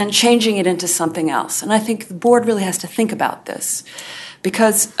and changing it into something else. And I think the board really has to think about this,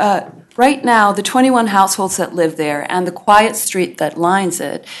 because right now, the 21 households that live there and the quiet street that lines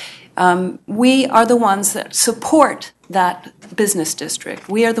it, we are the ones that support that business district.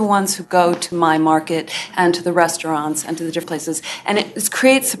 We are the ones who go to my market and to the restaurants and to the different places, and it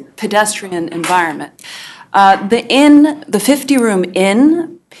creates a pedestrian environment. The inn, the 50-room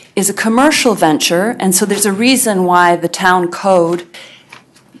inn, is a commercial venture, and so there's a reason why the town code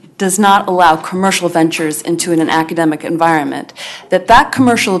does not allow commercial ventures into an academic environment, that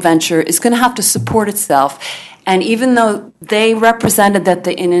commercial venture is going to have to support itself. And even though they represented that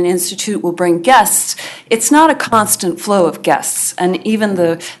the Inn and Institute will bring guests, it's not a constant flow of guests. And even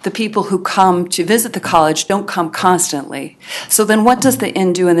the people who come to visit the college don't come constantly. So then what does the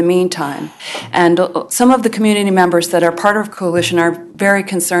Inn do in the meantime? And some of the community members that are part of Coalition are very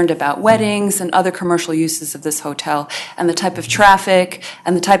concerned about weddings and other commercial uses of this hotel and the type of traffic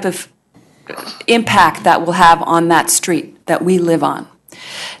and the type of impact that will have on that street that we live on.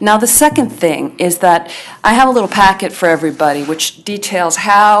 Now, the second thing is that I have a little packet for everybody which details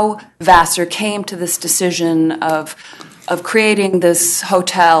how Vassar came to this decision of creating this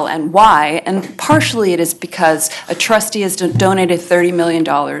hotel and why. And partially it is because a trustee has donated $30 million,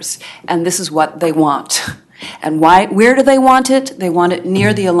 and this is what they want. And why? Where do they want it? They want it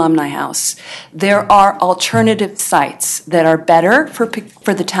near the Alumni House. There are alternative sites that are better for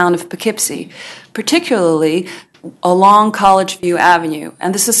the town of Poughkeepsie, particularly along College View Avenue.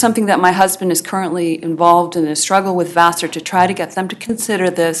 And this is something that my husband is currently involved in a struggle with Vassar to try to get them to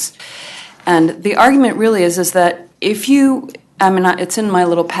consider this. And the argument really is that if you, it's in my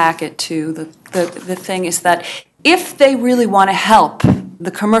little packet too, the thing is that if they really want to help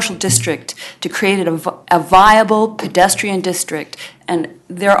the commercial district to create a viable pedestrian district, and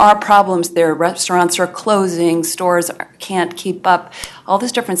there are problems there, restaurants are closing, stores can't keep up, all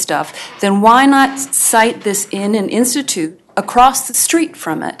this different stuff, then why not cite this Inn and Institute across the street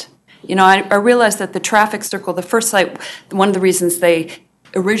from it? You know, I realize that the traffic circle, the first site, one of the reasons they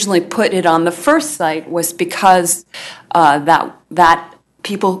originally put it on the first site was because that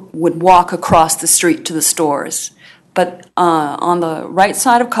people would walk across the street to the stores. But on the right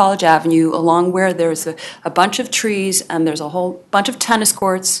side of College Avenue, along where there's a bunch of trees and there's a whole bunch of tennis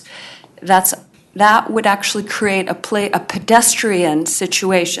courts, that would actually create a pedestrian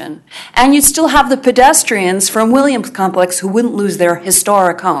situation. And you'd still have the pedestrians from Williams Complex who wouldn't lose their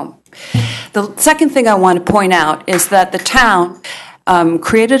historic home. The second thing I want to point out is that the town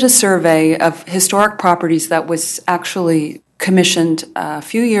created a survey of historic properties that was actually commissioned a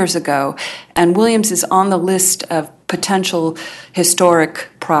few years ago, and Williams is on the list of potential historic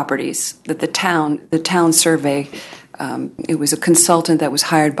properties that the town survey. It was a consultant that was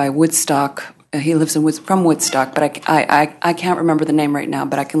hired by Woodstock. He lives from Woodstock, but I can't remember the name right now,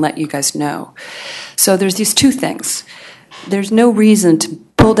 but I can let you guys know. So there's these two things. There's no reason to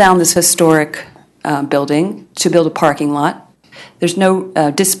pull down this historic building to build a parking lot. There's no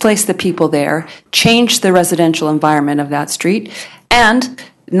displace the people there, change the residential environment of that street, and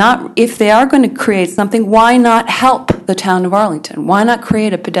not if they are going to create something, why not help the town of Arlington? Why not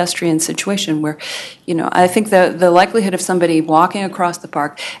create a pedestrian situation where, you know, I think the likelihood of somebody walking across the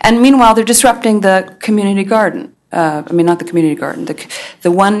park, and meanwhile they're disrupting the community garden. Not the community garden,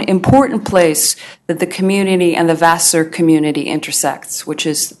 the one important place that the community and the Vassar community intersects, which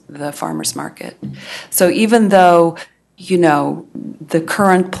is the farmers market. So even though, you know, the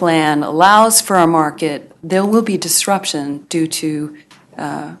current plan allows for a market, there will be disruption due to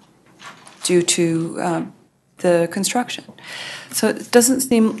the construction. So it doesn't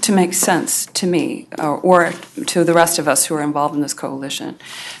seem to make sense to me or to the rest of us who are involved in this coalition.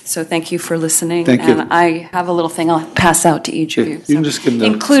 So thank you for listening. Thank you. And I have a little thing I'll pass out to each of you. You can just give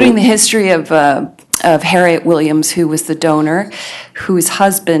them including the history of of Harriet Williams, who was the donor, whose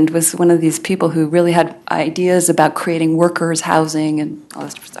husband was one of these people who really had ideas about creating workers' housing and all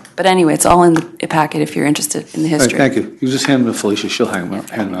this stuff. But anyway, it's all in the packet if you're interested in the All right, history. thank you. You just hand them to Felicia, she'll hand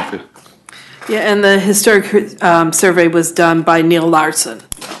them out here. Yeah, and the historic survey was done by Neil Larson.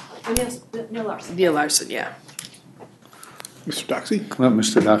 Neil Larson. Neil Larson, yeah. Mr. Doxey? Come up,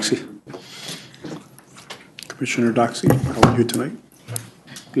 Mr. Doxey. Commissioner Doxey, how are you tonight?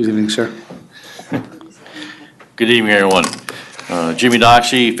 Good evening, sir. Good evening, everyone. Jimmy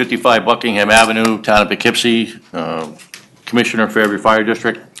Doxey, 55 Buckingham Avenue, Town of Poughkeepsie, Commissioner for every fire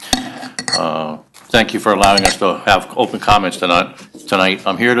district. Thank you for allowing us to have open comments tonight.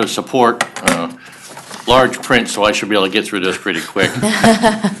 I'm here to support large print, so I should be able to get through this pretty quick.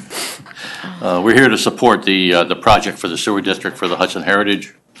 We're here to support the project for the sewer district for the Hudson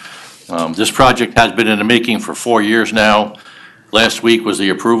Heritage. This project has been in the making for 4 years now. Last week was the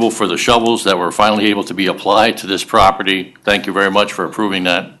approval for the shovels that were finally able to be applied to this property. Thank you very much for approving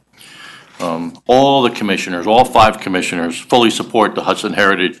that. All the commissioners, all 5 commissioners, fully support the Hudson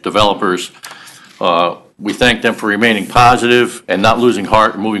Heritage developers. We thank them for remaining positive and not losing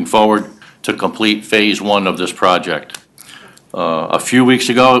heart and moving forward to complete Phase 1 of this project. A few weeks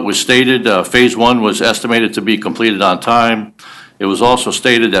ago, it was stated Phase 1 was estimated to be completed on time. It was also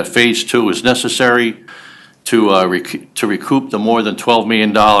stated that Phase 2 is necessary to recoup the more than $12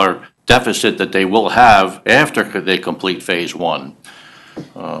 million deficit that they will have after they complete Phase 1.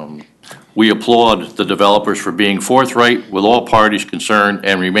 We applaud the developers for being forthright with all parties concerned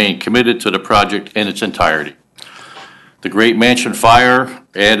and remain committed to the project in its entirety. The Great Mansion Fire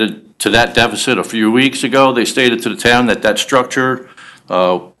added to that deficit a few weeks ago. They stated to the town that that structure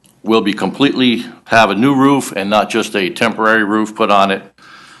will be completely have a new roof and not just a temporary roof put on it.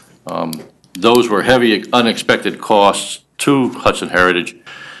 Those were heavy unexpected costs to Hudson Heritage,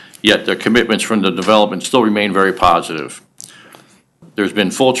 yet their commitments from the development still remain very positive. There's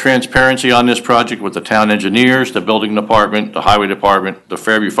been full transparency on this project with the town engineers, the building department, the highway department, the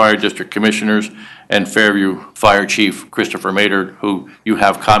Fairview Fire District commissioners, and Fairview Fire Chief Christopher Mader, who you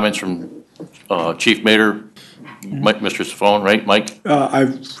have comments from Chief Mader, Mr. Safone, right, Mike?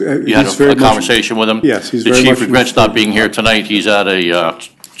 You had a conversation with him? Yes, he's the very much. chief regrets not being here tonight. He's at a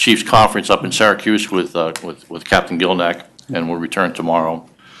chief's conference up in Syracuse with Captain Gilnack, and will return tomorrow.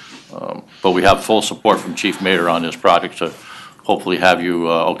 But we have full support from Chief Mader on this project to hopefully have you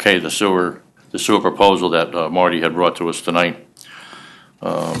okay the sewer proposal that Marty had brought to us tonight.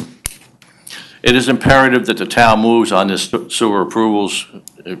 It is imperative that the town moves on this sewer approvals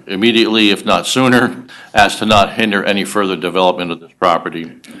immediately, if not sooner, as to not hinder any further development of this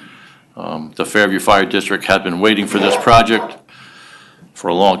property. The Fairview Fire District had been waiting for this project for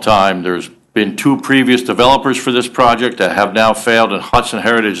a long time. There's been 2 previous developers for this project that have now failed, and Hudson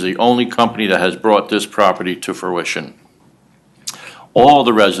Heritage is the only company that has brought this property to fruition. All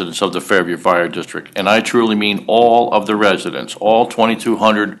the residents of the Fairview Fire District, and I truly mean all of the residents, all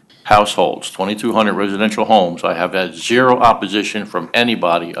 2,200 households, 2,200 residential homes, I have had 0 opposition from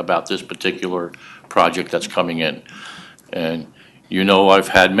anybody about this particular project that's coming in. And you know I've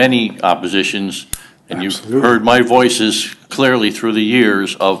had many oppositions, and Absolutely. You've heard my voices clearly through the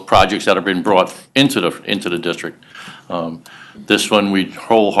years of projects that have been brought into the district. This one we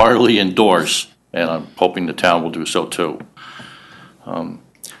wholeheartedly endorse, and I'm hoping the town will do so too.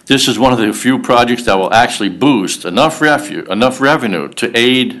 This is one of the few projects that will actually boost enough revenue to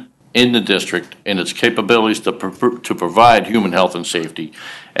aid in the district in its capabilities to provide human health and safety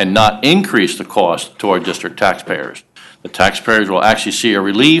and not increase the cost to our district taxpayers. The taxpayers will actually see a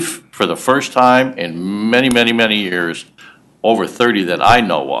relief for the first time in many, many, many years, over 30 that I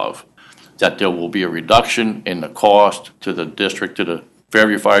know of, that there will be a reduction in the cost to the district, to the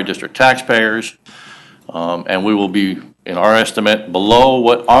Fairview Fire District taxpayers, and we will be, in our estimate, below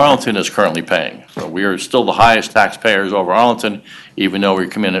what Arlington is currently paying. So we are still the highest taxpayers over Arlington, even though we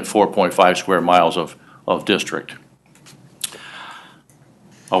come in at 4.5 square miles of district.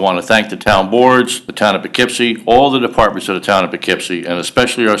 I want to thank the town boards, the town of Poughkeepsie, all the departments of the town of Poughkeepsie, and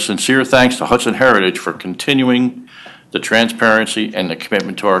especially our sincere thanks to Hudson Heritage for continuing the transparency and the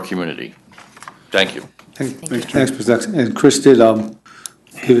commitment to our community. Thank you. Thanks, Mr. Doxey. And Chris did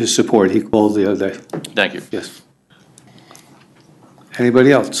give his support. He called the other day. Thank you. Yes.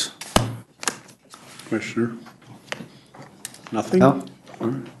 Anybody else? Commissioner? Nothing? No?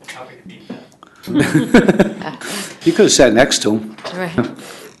 You could have sat next to him. Right.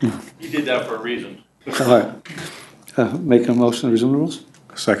 You did that for a reason. All right. Make a motion to resume the rules?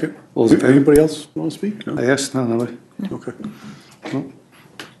 Second. All those in favor? Anybody else want to speak? No? Yes, no, nobody. Okay. No.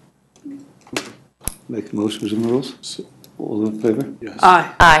 Make a motion to resume the rules? All in favor?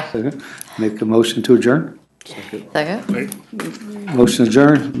 Aye. Aye. Second. Make a motion to adjourn. Second? Motion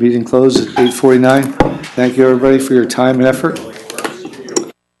adjourned, meeting closed at 8:49. Thank you, everybody, for your time and effort.